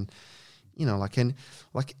empowering, and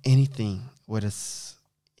like anything, whether it's,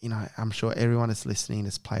 I'm sure everyone that's listening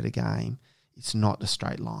that's played a game, it's not a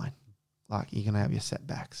straight line. Like, you're going to have your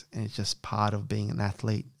setbacks, and it's just part of being an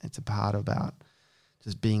athlete. It's a part about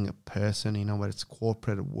just being a person, whether it's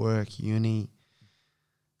corporate, work, uni,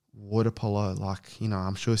 water polo. Like,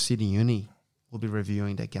 I'm sure Sydney Uni will be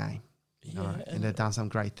reviewing their game, and they've done some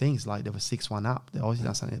great things. Like, they were 6-1 up. They obviously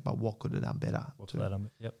done something, but what could have done better?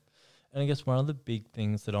 Yep. And I guess one of the big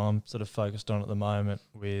things that I'm sort of focused on at the moment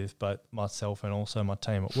with both myself and also my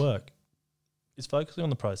team at work is focusing on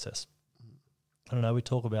the process. I know we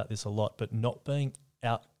talk about this a lot, but not being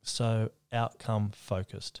outcome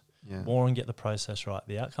focused. Yeah. More on get the process right.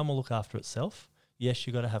 The outcome will look after itself. Yes,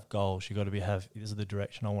 you got to have goals. You got to have this is the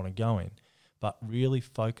direction I want to go in, but really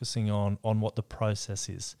focusing on what the process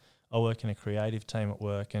is. I work in a creative team at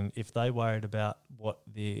work, and if they worried about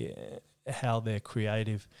how their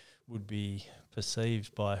creative would be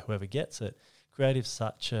perceived by whoever gets it, creative's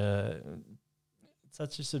such a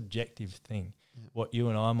subjective thing. Yeah. What you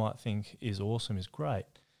and I might think is awesome is great.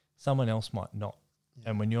 Someone else might not.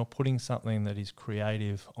 Yeah. And when you're putting something that is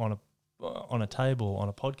creative on a table, on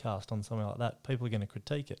a podcast, on something like that, people are going to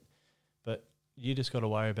critique it. But you just got to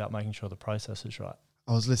worry about making sure the process is right.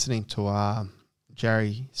 I was listening to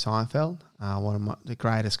Jerry Seinfeld, one of the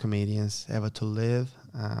greatest comedians ever to live.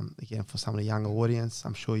 Again, for some of the younger audience,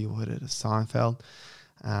 I'm sure you heard it as Seinfeld.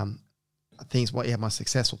 I think it's most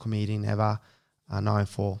successful comedian ever, known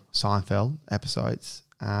for Seinfeld episodes.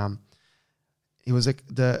 He was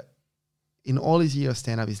in all his years of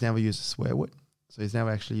stand-up, he's never used a swear word. So he's never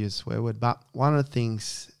actually used a swear word. But one of the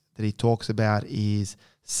things that he talks about is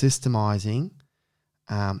systemizing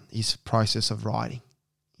his process of writing.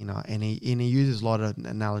 And he uses a lot of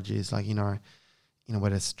analogies, like,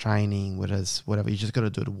 whether it's training, whether it's whatever, you just got to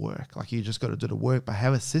do the work. Like, you just got to do the work, but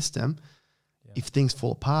have a system. Yeah. If things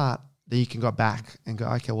fall apart, then you can go back and go,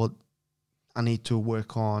 okay, well, I need to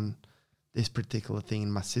work on this particular thing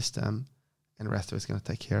in my system, and the rest of it's going to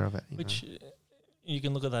take care of it. Which you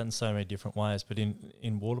can look at that in so many different ways, but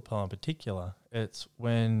in water polo in particular, it's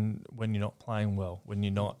when you're not playing well, when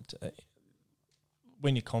you're not,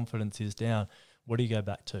 when your confidence is down, what do you go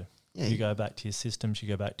back to? Yeah, you go back to your systems, you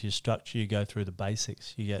go back to your structure, you go through the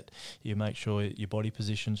basics, you make sure your body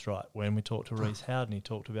position's right. When we talked to Reece Howden, he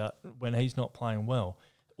talked about when he's not playing well,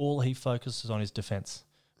 all he focuses on is defence.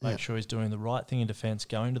 Make sure he's doing the right thing in defence,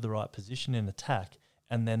 going to the right position in attack,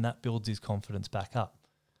 and then that builds his confidence back up.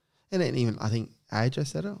 And then even, I think AJ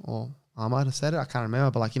said it, or I might have said it, I can't remember,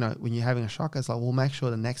 but when you're having a shock, it's like, well, make sure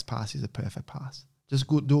the next pass is a perfect pass. Just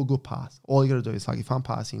do a good pass. All you got to do is, like, if I'm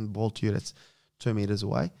passing the ball to you that's 2 meters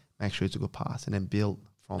away, make sure it's a good pass, and then build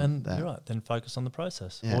from that. You're right, then focus on the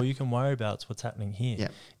process. Yeah. All you can worry about is what's happening here. Yeah.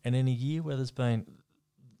 And in a year where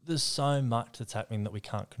there's so much that's happening that we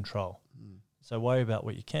can't control. So worry about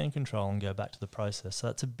what you can control and go back to the process. So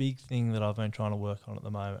that's a big thing that I've been trying to work on at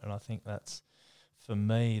the moment. And I think for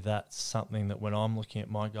me, that's something that when I'm looking at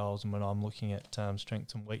my goals and when I'm looking at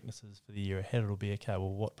strengths and weaknesses for the year ahead, it'll be, okay,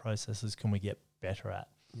 well, what processes can we get better at?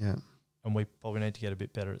 Yeah. And we probably need to get a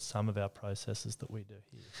bit better at some of our processes that we do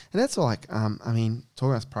here. And that's like, talking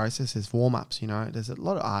about processes, warm-ups, there's a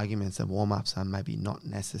lot of arguments that warm-ups are maybe not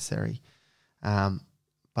necessary.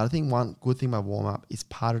 But I think one good thing about warm-up is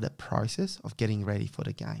part of the process of getting ready for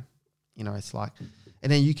the game. It's like, and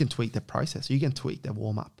then you can tweak the process. You can tweak the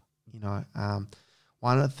warm-up.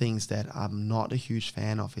 One of the things that I'm not a huge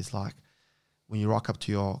fan of is, like, when you rock up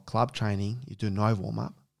to your club training, you do no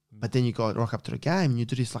warm-up. But then you go rock up to the game and you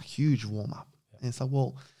do this, like, huge warm-up. Yeah. And it's like,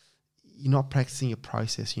 well, you're not practicing your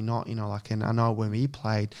process. You're not, and I know when we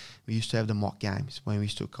played, we used to have the mock games when we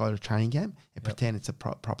used to go to a training game and pretend it's a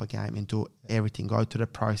proper game and do everything. Go to the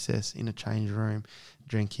process in the change room,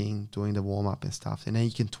 drinking, doing the warm-up and stuff. And then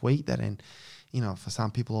you can tweak that. And, for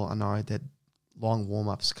some people, I know that long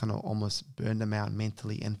warm-ups kind of almost burn them out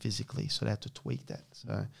mentally and physically. So they have to tweak that.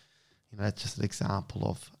 So that's just an example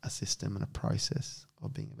of a system and a process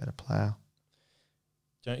of being a better player.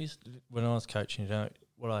 Don't you? When I was coaching,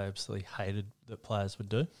 what I absolutely hated that players would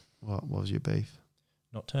do? What was your beef?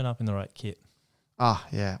 Not turn up in the right kit. Ah,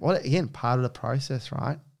 yeah. Well, again, part of the process,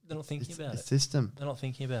 right? They're not thinking about the it. System. They're not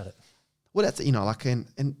thinking about it. Well, that's, like,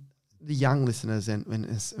 and the young listeners, and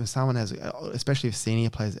when someone has, especially if senior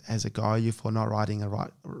players, has a go at you for not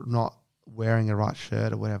not wearing a right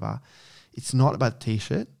shirt or whatever, it's not about the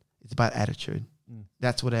t-shirt. It's about attitude.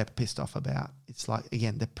 That's what they're pissed off about. It's like,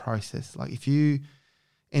 again, the process. Like if you,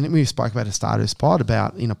 and we spoke about a starter spot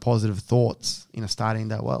about, positive thoughts, starting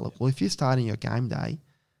that well. Well, if you're starting your game day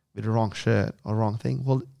with the wrong shirt or wrong thing,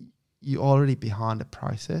 well, you're already behind the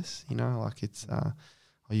process, like it's,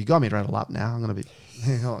 you got me rattled up now. I'm going to be,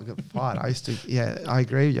 I got fired. I used to, I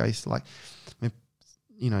agree with you. I used to like,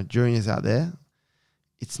 juniors out there,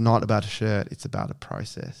 it's not about a shirt. It's about a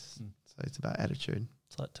process. So it's about attitude.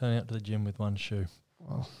 It's like turning up to the gym with one shoe.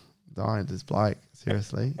 Well, dying this bloke,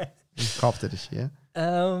 seriously. He's copped it this year.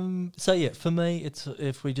 So yeah, for me, it's,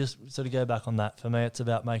 if we just sort of go back on that, for me, it's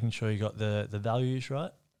about making sure you got the values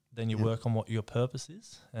right. Then you work on what your purpose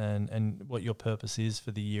is and what your purpose is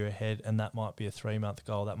for the year ahead. And that might be a 3-month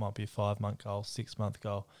goal. That might be a 5-month goal, 6-month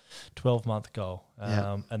goal, 12-month goal.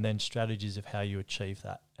 And then strategies of how you achieve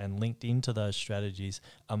that. And linked into those strategies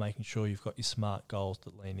are making sure you've got your SMART goals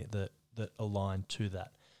that align to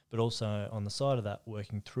that. But also on the side of that,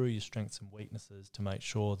 working through your strengths and weaknesses to make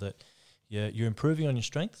sure that you're improving on your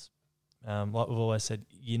strengths. Like we've always said,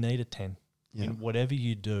 you need a 10. Yeah. In whatever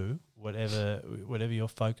you do, whatever you're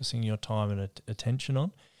focusing your time and attention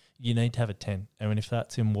on, you need to have a 10. And if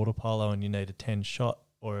that's in water polo and you need a 10 shot,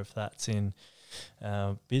 or if that's in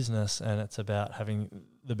business and it's about having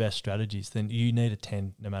the best strategies, then you need a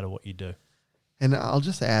 10 no matter what you do. And I'll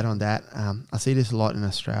just add on that, I see this a lot in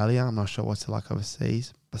Australia. I'm not sure what's it like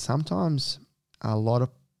overseas, but sometimes a lot of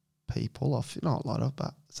people, not a lot of,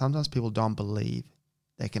 but sometimes people don't believe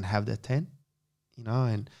they can have that 10,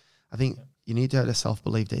 and I think you need to have the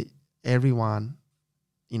self-belief that everyone,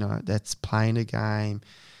 that's playing the game,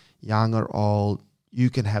 young or old, you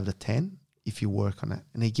can have the 10 if you work on it.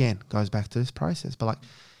 And again, goes back to this process. But like,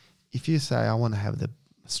 if you say, I want to have the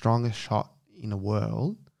strongest shot in the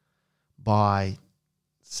world by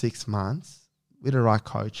 6 months with the right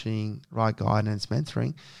coaching, right guidance,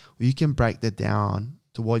 mentoring, you can break that down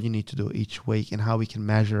to what you need to do each week and how we can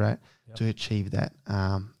measure it to achieve that,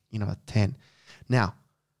 10. Now,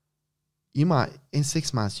 you might, in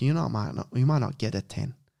 6 months, you might not get a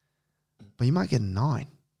 10, but you might get a 9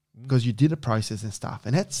 because you did a process and stuff.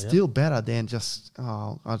 And that's still better than just,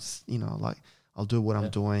 I'll do what I'm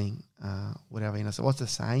doing, whatever. So what's the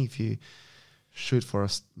saying? If you shoot for a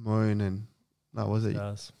moon and,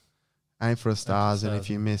 Stars. Aim for a stars, and if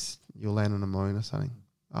you miss, you'll land on the moon or something.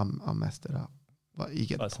 I messed it up. But you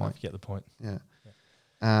get the point. You get the point. Yeah.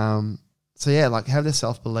 So yeah, like have the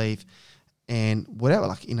self-belief and whatever,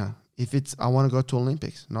 like, if it's, I want to go to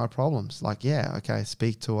Olympics, no problems. Like, okay,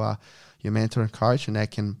 speak to your mentor and coach, and they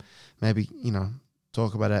can maybe,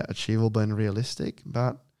 talk about it achievable and realistic,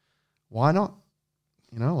 but why not?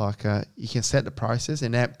 You can set the process,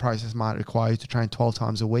 and that process might require you to train 12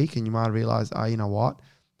 times a week, and you might realize, you know what,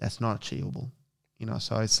 that's not achievable.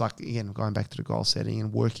 So it's like, again, going back to the goal setting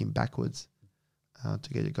and working backwards to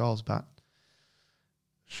get your goals, but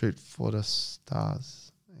shoot for the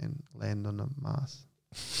stars and land on the Mars.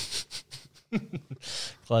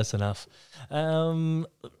 Close enough.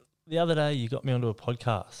 The other day you got me onto a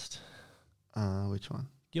podcast. Which one?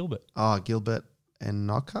 Gilbert. Oh, Gilbert and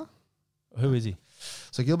Noka. Who is he?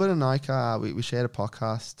 So Gilbert and Noka, we shared a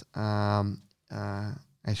podcast.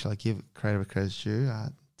 Actually, I give credit where credit's due.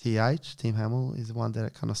 Tim Hamill is the one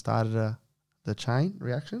that kind of started the chain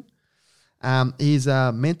reaction. He's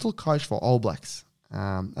a mental coach for All Blacks.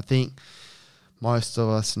 I think most of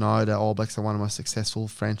us know that All Blacks are one of the most successful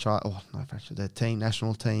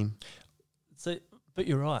national team. So, but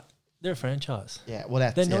you're right. They're a franchise. Yeah,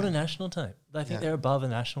 well, they're not a national team. They think they're above a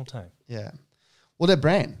national team. Yeah. Well, their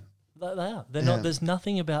brand. They are. They're not. There's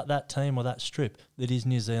nothing about that team or that strip that is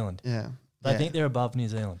New Zealand. Yeah. They think they're above New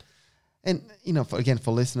Zealand. And,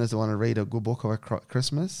 for listeners that want to read a good book over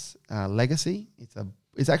Christmas, Legacy,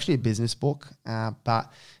 it's actually a business book,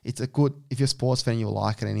 but it's a good, if you're a sports fan, you'll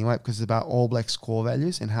like it anyway, because it's about All Blacks core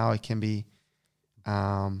values and how it can be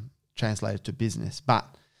translated to business. But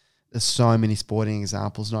there's so many sporting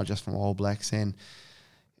examples, not just from All Blacks. And,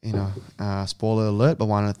 spoiler alert, but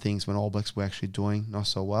one of the things when All Blacks were actually doing not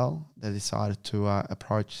so well, they decided to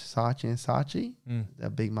approach Saatchi & Saatchi, the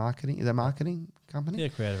big marketing company. Yeah,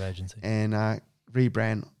 creative agency. And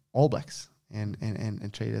rebrand All Blacks and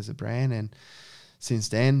treat it as a brand. And since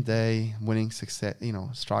then, they winning success,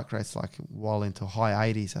 strike rates like well into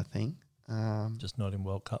high 80s, I think. Just not in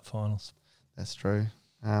World Cup finals. That's true.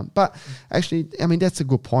 But actually, I mean, that's a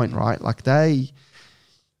good point, right? Like they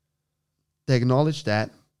acknowledge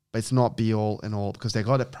that, but it's not be all and all because they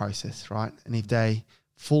got a process, right? And if they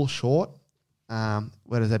fall short,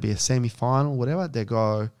 whether that be a semi-final, whatever, they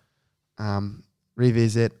go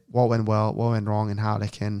revisit what went well, what went wrong, and how they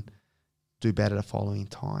can do better the following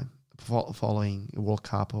time, following World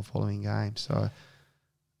Cup or following game. So,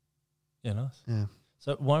 yeah, nice. Yeah.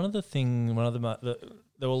 So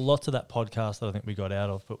there were lots of that podcast that I think we got out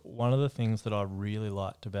of, but one of the things that I really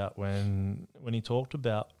liked about when he talked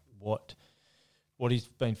about what he's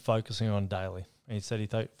been focusing on daily, and he said he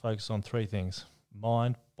focused on three things: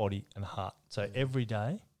 mind, body, and heart. So every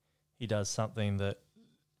day he does something that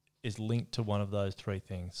is linked to one of those three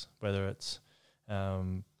things, whether it's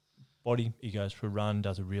body, he goes for a run,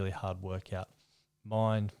 does a really hard workout.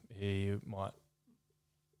 Mind, he might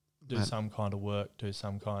do some kind of work, do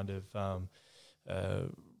some kind of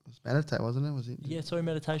it was meditate, wasn't it? Was it? Yeah, sorry,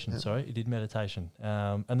 meditation. Yeah. Sorry, he did meditation.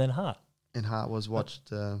 And then heart. And heart was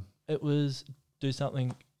watched. It was do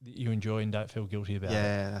something that you enjoy and don't feel guilty about.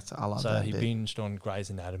 Yeah, I love that. So he binged on Grey's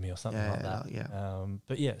Anatomy or something like that. Yeah.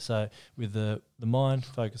 But yeah, so with the mind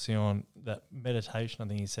focusing on that meditation, I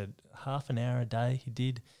think he said half an hour a day he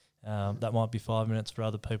did. That might be 5 minutes for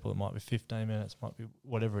other people. It might be 15 minutes. Might be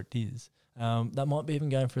whatever it is. That might be even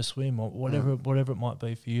going for a swim or whatever it might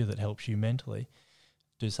be for you that helps you mentally.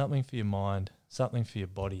 Do something for your mind, something for your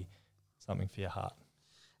body, something for your heart.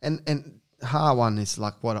 And heart one is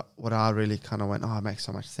like what I really kind of went, it makes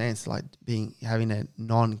so much sense. Like having a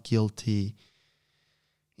non-guilty,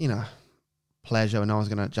 pleasure when no one's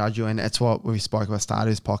going to judge you. And that's what we spoke about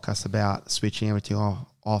started this podcast about, switching everything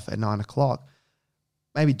off at 9 o'clock.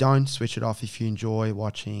 Maybe don't switch it off if you enjoy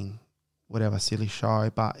watching whatever silly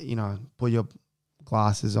show, but, put your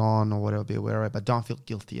glasses on or whatever, be aware of it, but don't feel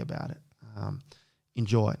guilty about it.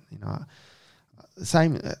 Enjoy it,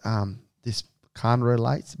 Same, this can't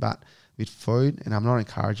relate, but with food, and I'm not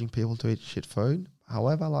encouraging people to eat shit food.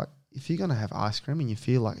 However, like if you're going to have ice cream and you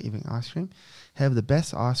feel like eating ice cream, have the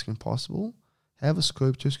best ice cream possible, have a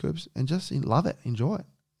scoop, 2 scoops, and just love it, enjoy it.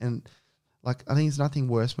 And like, I think it's nothing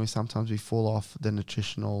worse when sometimes we fall off the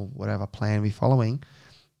nutritional whatever plan we're following.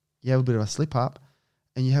 You have a bit of a slip up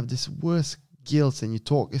and you have this worse guilt and you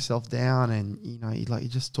talk yourself down and, you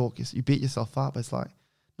beat yourself up. It's like,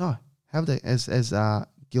 no, have the, as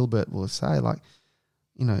Gilbert will say, like,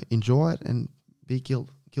 enjoy it and be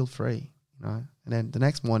guilt-free, And then the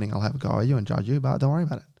next morning I'll have a go at you and judge you, but don't worry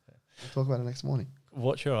about it. We'll talk about it next morning.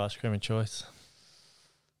 What's your ice cream of choice?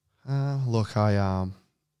 Look, I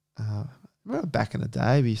remember back in the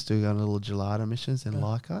day we used to go on little gelato missions in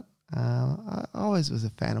Leichhardt. I always was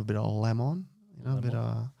a fan of a bit of lemon, a bit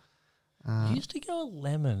of... you used to go a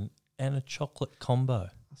lemon and a chocolate combo.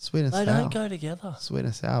 Sweet and sour. They don't go together. Sweet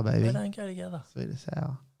and sour, baby. They don't go together. Sweet and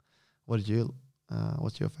sour. What did you...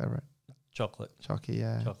 what's your favourite? Chocolate. Chocolate,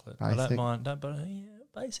 yeah. Chocolate. Basic. I don't mind...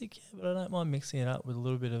 basic, yeah, but I don't mind mixing it up with a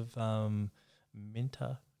little bit of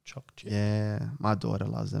Minta choc chip. Yeah, my daughter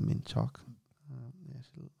loves the mint choc.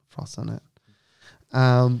 She frost on it.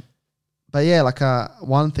 But yeah, like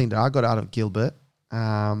one thing that I got out of Gilbert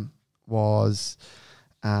was,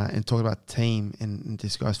 and talking about team, and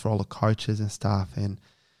this goes for all the coaches and stuff. And,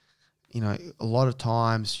 a lot of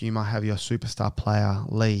times you might have your superstar player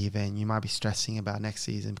leave and you might be stressing about next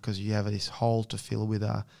season because you have this hole to fill with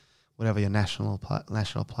whatever your national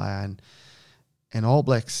player. And All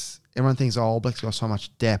Blacks, everyone thinks All Blacks got so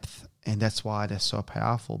much depth and that's why they're so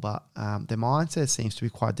powerful. But their mindset seems to be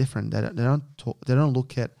quite different. They don't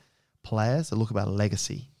look at players, they look about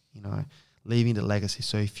legacy, leaving the legacy.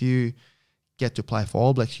 So if you get to play for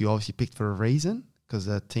All Blacks, you obviously picked for a reason because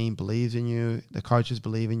the team believes in you, the coaches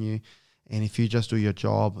believe in you, and if you just do your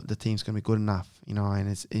job, the team's going to be good enough,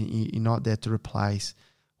 and you're not there to replace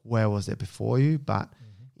where was there before you, but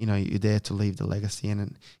you're there to leave the legacy.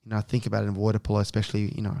 And I think about it in water polo,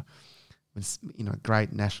 especially when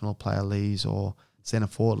great national player leaves or centre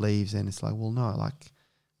forward leaves, and it's like, well, no, like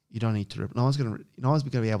you don't need to. No one's going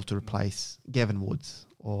to be able to replace Gavin Woods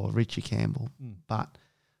or Richie Campbell, but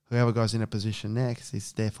whoever goes in a position next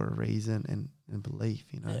is there for a reason and belief,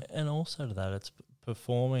 Yeah, and also to that, it's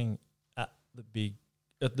performing at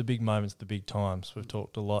the big moments, the big times. We've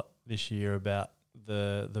talked a lot this year about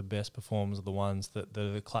the best performers are the ones that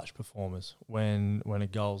are the clutch performers. When a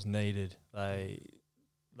goal's needed, they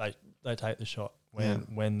take the shot.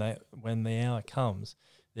 When the hour comes,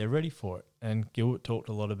 they're ready for it. And Gilbert talked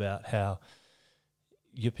a lot about how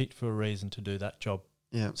you're picked for a reason to do that job.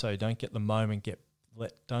 Yeah. So you don't get the moment,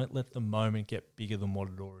 don't let the moment get bigger than what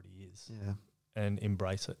it already is, Yeah. and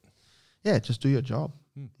embrace it. Yeah, just do your job.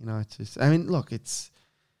 Mm. You know, it's just, I mean, look, it's,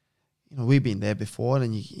 you know, we've been there before,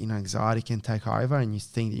 and you know, anxiety can take over, and you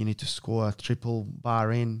think that you need to score a triple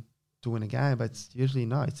bar in to win a game, but it's usually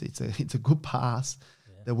no, it's a good pass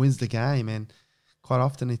that wins the game, and quite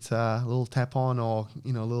often it's a little tap on, or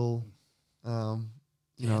you know, a little,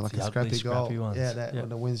 you know, like a scrappy goal, ones.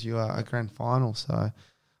 that wins you a grand final. So,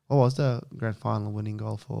 what was the grand final winning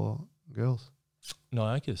goal for girls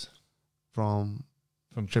Nyokas from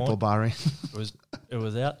from triple point. bar in? It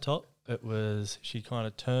was out top. It was, she kind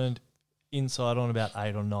of turned inside on about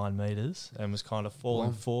 8 or 9 meters and was kind of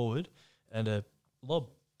falling forward, and a lob.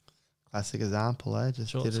 Classic example,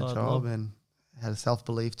 just Short did a side job lob. and had a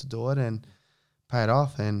self-belief to do it and paid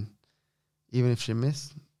off. And even if she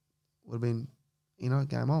missed, would have been, you know,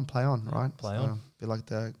 game on, play on, right? Play on. Be like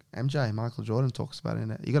the MJ, Michael Jordan talks about it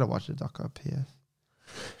in it. You got to watch the doco, PS.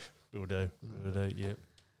 We'll do. Yep.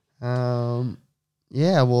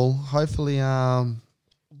 Yeah, well, hopefully,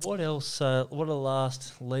 What else? What are the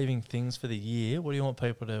last leaving things for the year? What do you want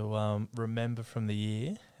people to remember from the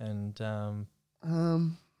year? And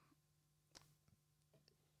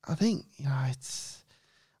I think, you know,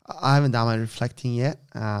 I haven't done my reflecting yet.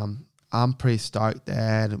 I'm pretty stoked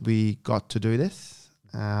that we got to do this.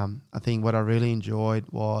 I think what I really enjoyed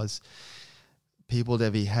was people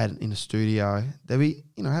that we had in the studio that we,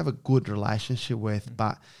 you know, have a good relationship with,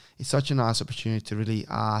 but it's such a nice opportunity to really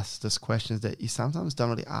ask those questions that you sometimes don't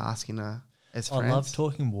really ask as friends. I love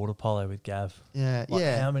talking water polo with Gav. Yeah, Like,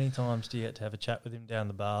 yeah. how many times do you get to have a chat with him down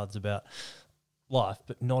the baths about life,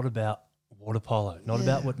 but not about water polo, not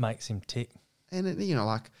about what makes him tick? And it, you know,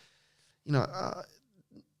 like, you know,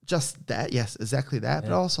 just that, yes, exactly that.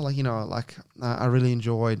 But also, like, you know, like I really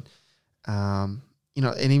enjoyed, you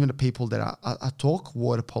know, and even the people that I talk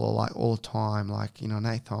water polo like all the time, like, you know,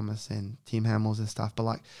 Nate Thomas and Tim Hamels and stuff. But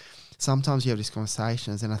like, sometimes you have these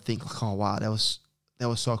conversations, and I think, like, oh wow, that was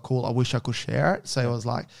so cool. I wish I could share it. So it was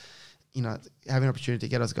like, you know, having an opportunity to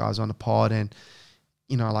get those guys on the pod and,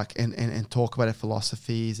 you know, like, and talk about their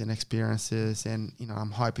philosophies and experiences. And, you know,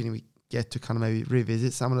 I'm hoping we get to kind of maybe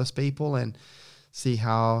revisit some of those people and see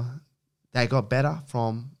how they got better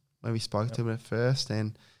from when we spoke to them at first.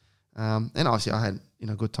 And obviously I had, you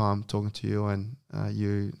know, a good time talking to you, and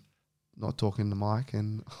you not talking to Mike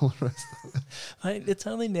and all the rest of it. Mate, it's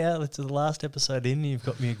only now that the last episode in, you've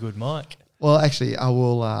got me a good mic. Well, actually, I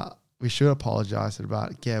will. We should apologise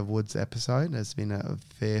about Gav Wood's episode. There's been a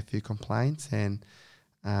fair few complaints, and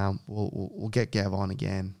we'll get Gav on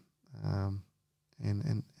again.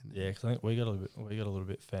 Yeah, because I think we got a little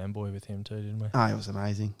bit fanboy with him too, didn't we? It was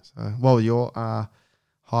amazing. So, what were your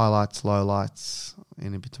highlights, lowlights,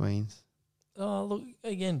 and in betweens? Oh, look,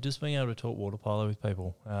 again, just being able to talk water polo with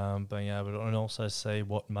people, being able to, and also see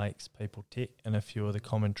what makes people tick, and a few of the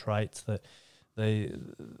common traits that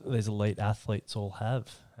these elite athletes all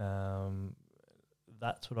have.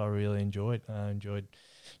 That's what I really enjoyed. I enjoyed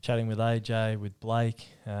chatting with AJ, with Blake,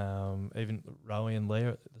 even Rowie and Leah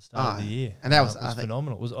at the start of the year. And that was, I think,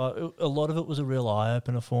 phenomenal. It was a lot of it was a real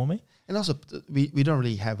eye-opener for me. And also, we don't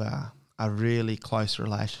really have a really close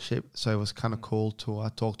relationship, so it was kind of cool to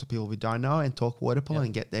talk to people we don't know and talk water polo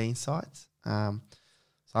and get their insights. So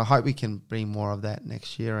I hope we can bring more of that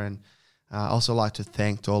next year. And I also like to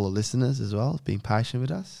thank all the listeners as well, being patient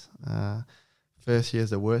with us. First year is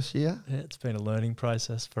the worst year. Yeah, it's been a learning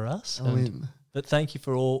process for us. I But thank you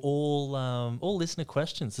for all listener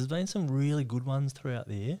questions. There's been some really good ones throughout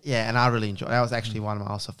the year. Yeah, and I really enjoyed it. That was actually one of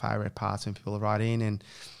my also favourite parts when people write in. And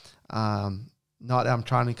not that I'm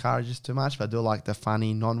trying to encourage this too much, but I do like the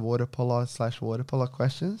funny non-water polo / water polo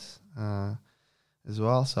questions as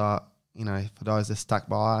well. So, you know, for those that stuck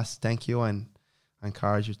by us, thank you. And I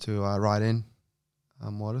encourage you to write in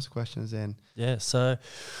more of those questions. And yeah, so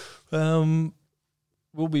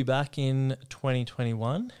we'll be back in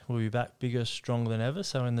 2021. We'll be back bigger, stronger than ever.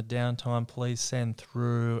 So in the downtime, please send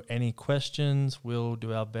through any questions. We'll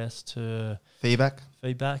do our best to feedback.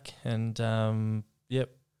 And,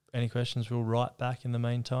 any questions we'll write back in the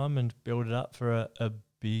meantime and build it up for a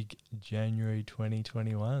big January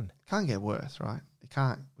 2021. Can't get worse, right? We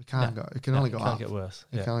can't go. It can only go up. It can't get worse.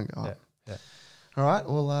 It can only go up. Yeah. All right.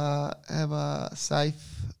 Well, have a safe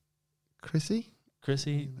Chrissy,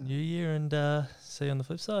 New Year, and see you on the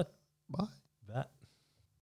flip side. Bye.